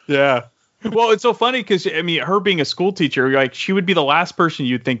here. Yeah. Well, it's so funny because, I mean, her being a school teacher, like, she would be the last person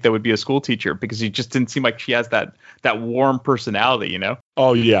you'd think that would be a school teacher because it just didn't seem like she has that warm personality, you know?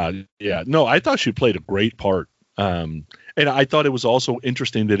 Oh, yeah. Yeah. No, I thought she played a great part. And I thought it was also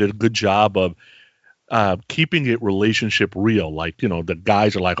interesting that it did a good job of keeping it relationship real. Like, you know, the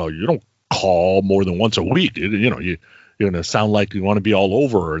guys are like, oh, you don't call more than once a week. You know, you're going to sound like you want to be all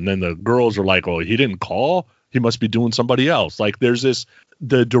over her. And then the girls are like, oh, he didn't call. He must be doing somebody else. Like, there's this,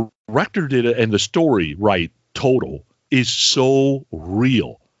 the director did it, and the story, right, total, is so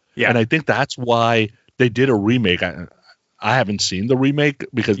real. Yeah. And I think that's why they did a remake. I haven't seen the remake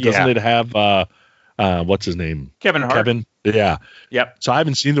because doesn't it have, what's his name? Kevin Hart. Kevin. Yeah. Yep. So I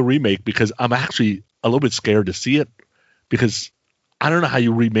haven't seen the remake because I'm actually a little bit scared to see it because I don't know how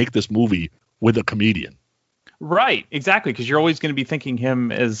you remake this movie with a comedian. Right. Exactly. Because you're always going to be thinking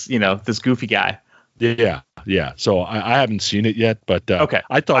him as, you know, this goofy guy. Yeah. Yeah. So I haven't seen it yet, but okay.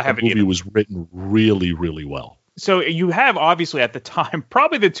 I thought the movie was written really, really well. So you have, obviously, at the time,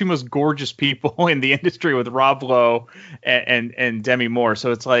 probably the 2 most gorgeous people in the industry with Rob Lowe and Demi Moore.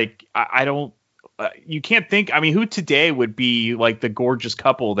 So it's like, I don't, you can't think, I mean, who today would be like the gorgeous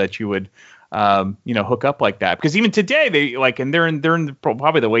couple that you would, you know, hook up like that? Because even today, they like, and they're in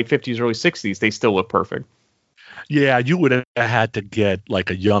probably the late 50s, early 60s. They still look perfect. Yeah. You would have had to get like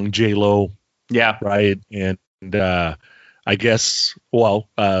a young J-Lo. Yeah. Right. And I guess, well,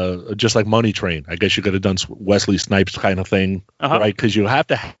 just like Money Train, I guess you could have done Wesley Snipes kind of thing, right? Because you have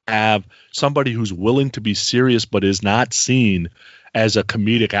to have somebody who's willing to be serious but is not seen as a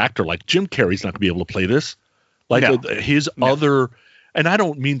comedic actor. Like Jim Carrey's not going to be able to play this. Like his other, and I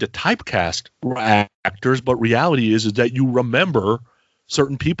don't mean to typecast actors, but reality is that you remember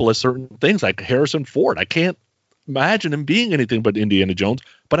certain people as certain things, like Harrison Ford. I can't imagine him being anything but Indiana Jones,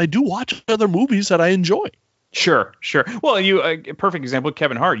 but I do watch other movies that I enjoy. Sure. Well, a perfect example,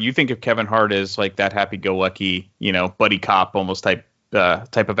 Kevin Hart. You think of Kevin Hart as like that happy-go-lucky, you know, buddy cop almost type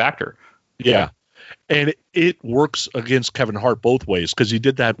of actor. Yeah. And it works against Kevin Hart both ways because he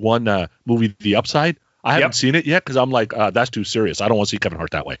did that one movie, The Upside. I haven't seen it yet because I'm like, that's too serious. I don't want to see Kevin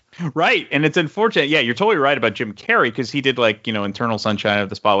Hart that way. Right. And it's unfortunate. Yeah, you're totally right about Jim Carrey because he did like, you know, Eternal Sunshine of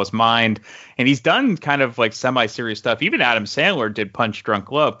the Spotless Mind. And he's done kind of like semi-serious stuff. Even Adam Sandler did Punch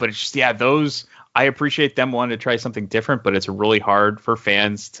Drunk Love. But it's just, yeah, those, I appreciate them wanting to try something different, but it's really hard for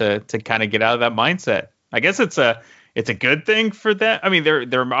fans to kind of get out of that mindset. I guess it's a good thing for them. I mean,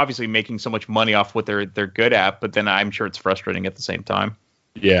 they're obviously making so much money off what they're good at, but then I'm sure it's frustrating at the same time.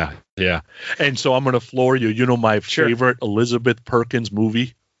 Yeah. And so I'm going to floor you. You know my favorite Elizabeth Perkins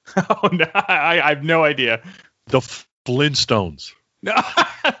movie? Oh, no, I have no idea. The Flintstones. No,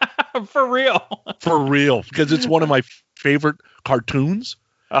 for real. For real. Because it's one of my favorite cartoons.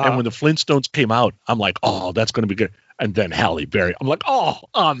 And when the Flintstones came out, I'm like, oh, that's going to be good. And then Halle Berry. I'm like, oh,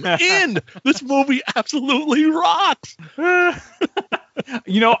 I'm in. This movie absolutely rocks.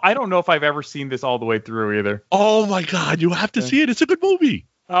 You know, I don't know if I've ever seen this all the way through either. Oh, my God. You have to see it. It's a good movie.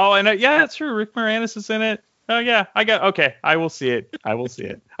 Oh, and yeah, that's true. Rick Moranis is in it. Oh yeah, okay. I will see it.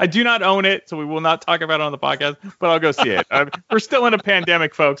 I do not own it, so we will not talk about it on the podcast, but I'll go see it. We're still in a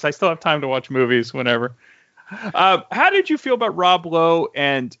pandemic, folks. I still have time to watch movies whenever. How did you feel about Rob Lowe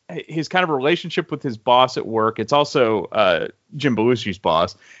and his kind of relationship with his boss at work? It's also Jim Belushi's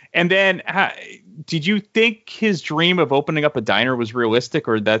boss. And then did you think his dream of opening up a diner was realistic,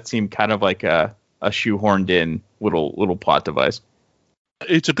 or that seemed kind of like a shoehorned in little plot device?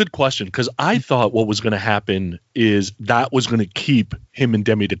 It's a good question, because I thought what was going to happen is that was going to keep him and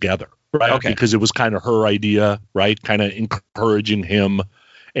Demi together, right? Okay. Because it was kind of her idea, right? Kind of encouraging him.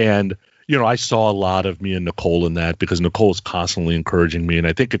 And, you know, I saw a lot of me and Nicole in that, because Nicole's constantly encouraging me. And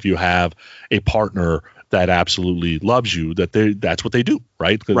I think if you have a partner that absolutely loves you, that's what they do,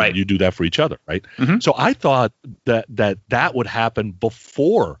 right? Right. You do that for each other, right? Mm-hmm. So I thought that would happen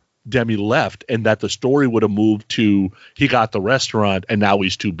before Demi left, and that the story would have moved to he got the restaurant and now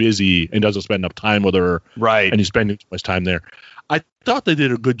he's too busy and doesn't spend enough time with her, right? And he's spending too much time there. I thought they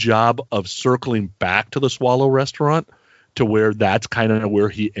did a good job of circling back to the Swallow restaurant, to where that's kind of where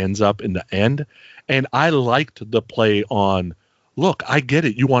he ends up in the end. And I liked the play on, look, I get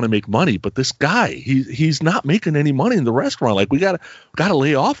it, you want to make money, but this guy, he's not making any money in the restaurant. Like, we gotta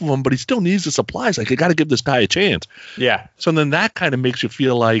lay off of him, but he still needs the supplies. Like, you got to give this guy a chance. Yeah. So then that kind of makes you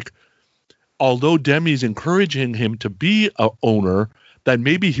feel like, although Demi's encouraging him to be a owner, that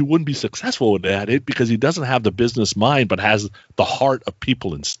maybe he wouldn't be successful at it because he doesn't have the business mind, but has the heart of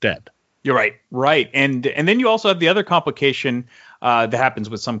people instead. You're right. And then you also have the other complication that happens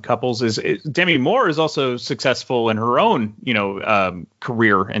with some couples is Demi Moore is also successful in her own,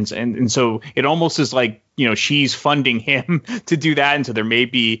 career. And so it almost is like, she's funding him to do that. And so there may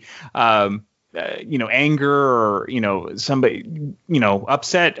be, anger or, somebody,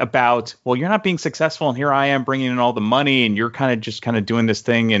 upset about, well, you're not being successful and here I am bringing in all the money and you're kind of doing this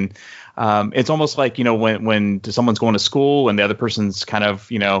thing. And it's almost like, when someone's going to school and the other person's kind of,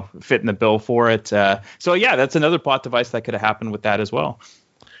 fitting the bill for it. So yeah, that's another plot device that could have happened with that as well.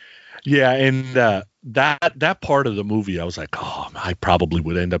 Yeah. And that part of the movie, I was like, oh, I probably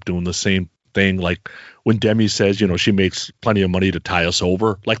would end up doing the same thing. Like when Demi says, she makes plenty of money to tie us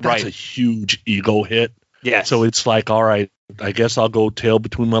over. Like, that's a huge ego hit. Yeah. So it's like, all right, I guess I'll go tail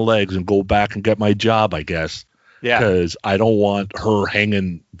between my legs and go back and get my job, I guess. Yeah. Because I don't want her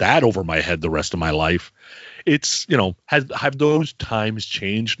hanging that over my head the rest of my life. It's, have those times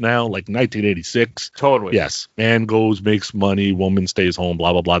changed now? Like 1986. Totally. Yes. Man goes, makes money, woman stays home,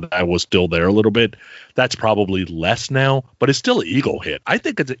 blah, blah, blah. That was still there a little bit. That's probably less now, but it's still an ego hit. I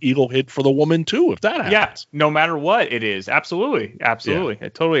think it's an ego hit for the woman too, if that happens. Yeah, no matter what it is. Absolutely. Yeah. I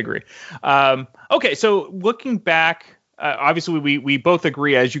totally agree. Okay. So looking back, obviously we both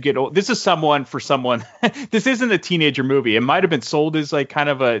agree as you get old, this is someone this isn't a teenager movie. It might've been sold as like kind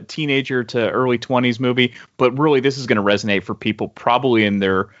of a teenager to early 20s movie, but really this is going to resonate for people probably in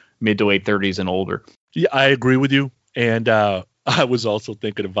their mid to late 30s and older. Yeah, I agree with you. And I was also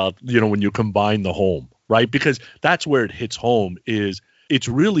thinking about, when you combine the home, right? Because that's where it hits home is it's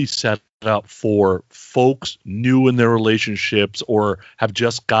really set up for folks new in their relationships or have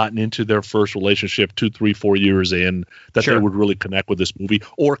just gotten into their first relationship 2, 3, 4 years in that they would really connect with this movie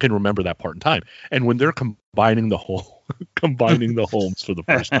or can remember that part in time. And when they're combining the homes for the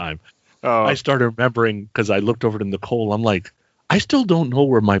first time, I started remembering because I looked over to Nicole. I'm like, I still don't know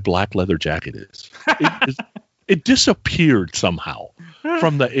where my black leather jacket is. It disappeared somehow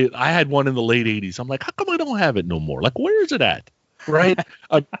from I had one in the late 80s. I'm like, how come I don't have it no more? Like, where is it at? Right.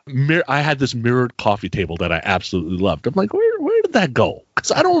 I had this mirrored coffee table that I absolutely loved. I'm like, where did that go?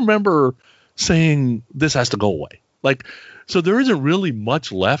 Because I don't remember saying this has to go away. Like, so there isn't really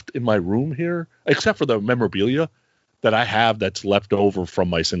much left in my room here, except for the memorabilia that I have that's left over from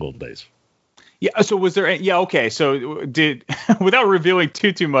my single days. Yeah. So was there? Yeah. Okay. So without revealing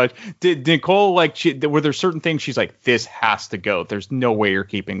too much, did Nicole were there certain things she's like, this has to go? There's no way you're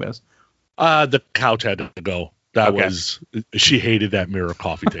keeping this. The couch had to go. She hated that mirror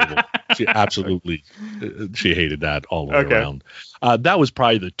coffee table. She absolutely, she hated that all the way around. That was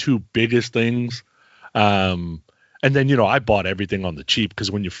probably the two biggest things. And then, I bought everything on the cheap because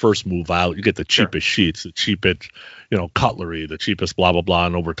when you first move out, you get the cheapest sheets, the cheapest, cutlery, the cheapest blah, blah, blah.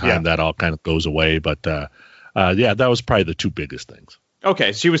 And over time that all kind of goes away. But that was probably the two biggest things.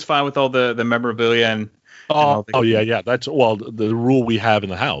 Okay. She was fine with all the memorabilia and. Yeah. That's the rule we have in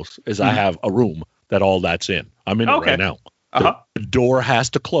the house is I have a room that all that's in. I'm in it right now. The door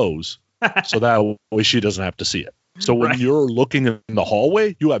has to close so that way she doesn't have to see it. So when you're looking in the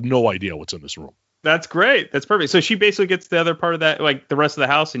hallway, you have no idea what's in this room. That's great. That's perfect. So she basically gets the other part of that, like the rest of the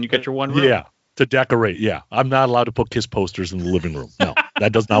house, and you get your one room. Yeah, to decorate. Yeah, I'm not allowed to put Kiss posters in the living room. No.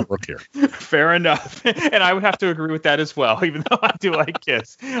 That does not work here. Fair enough. And I would have to agree with that as well, even though I do like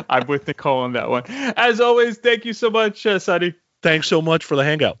Kiss. I'm with Nicole on that one. As always, thank you so much, Sonny. Thanks so much for the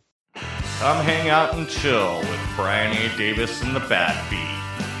hangout. Come hang out and chill with Brian A. Davis and the Bad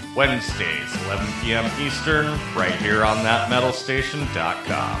Beat. Wednesdays, 11 p.m. Eastern, right here on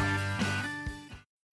thatmetalstation.com.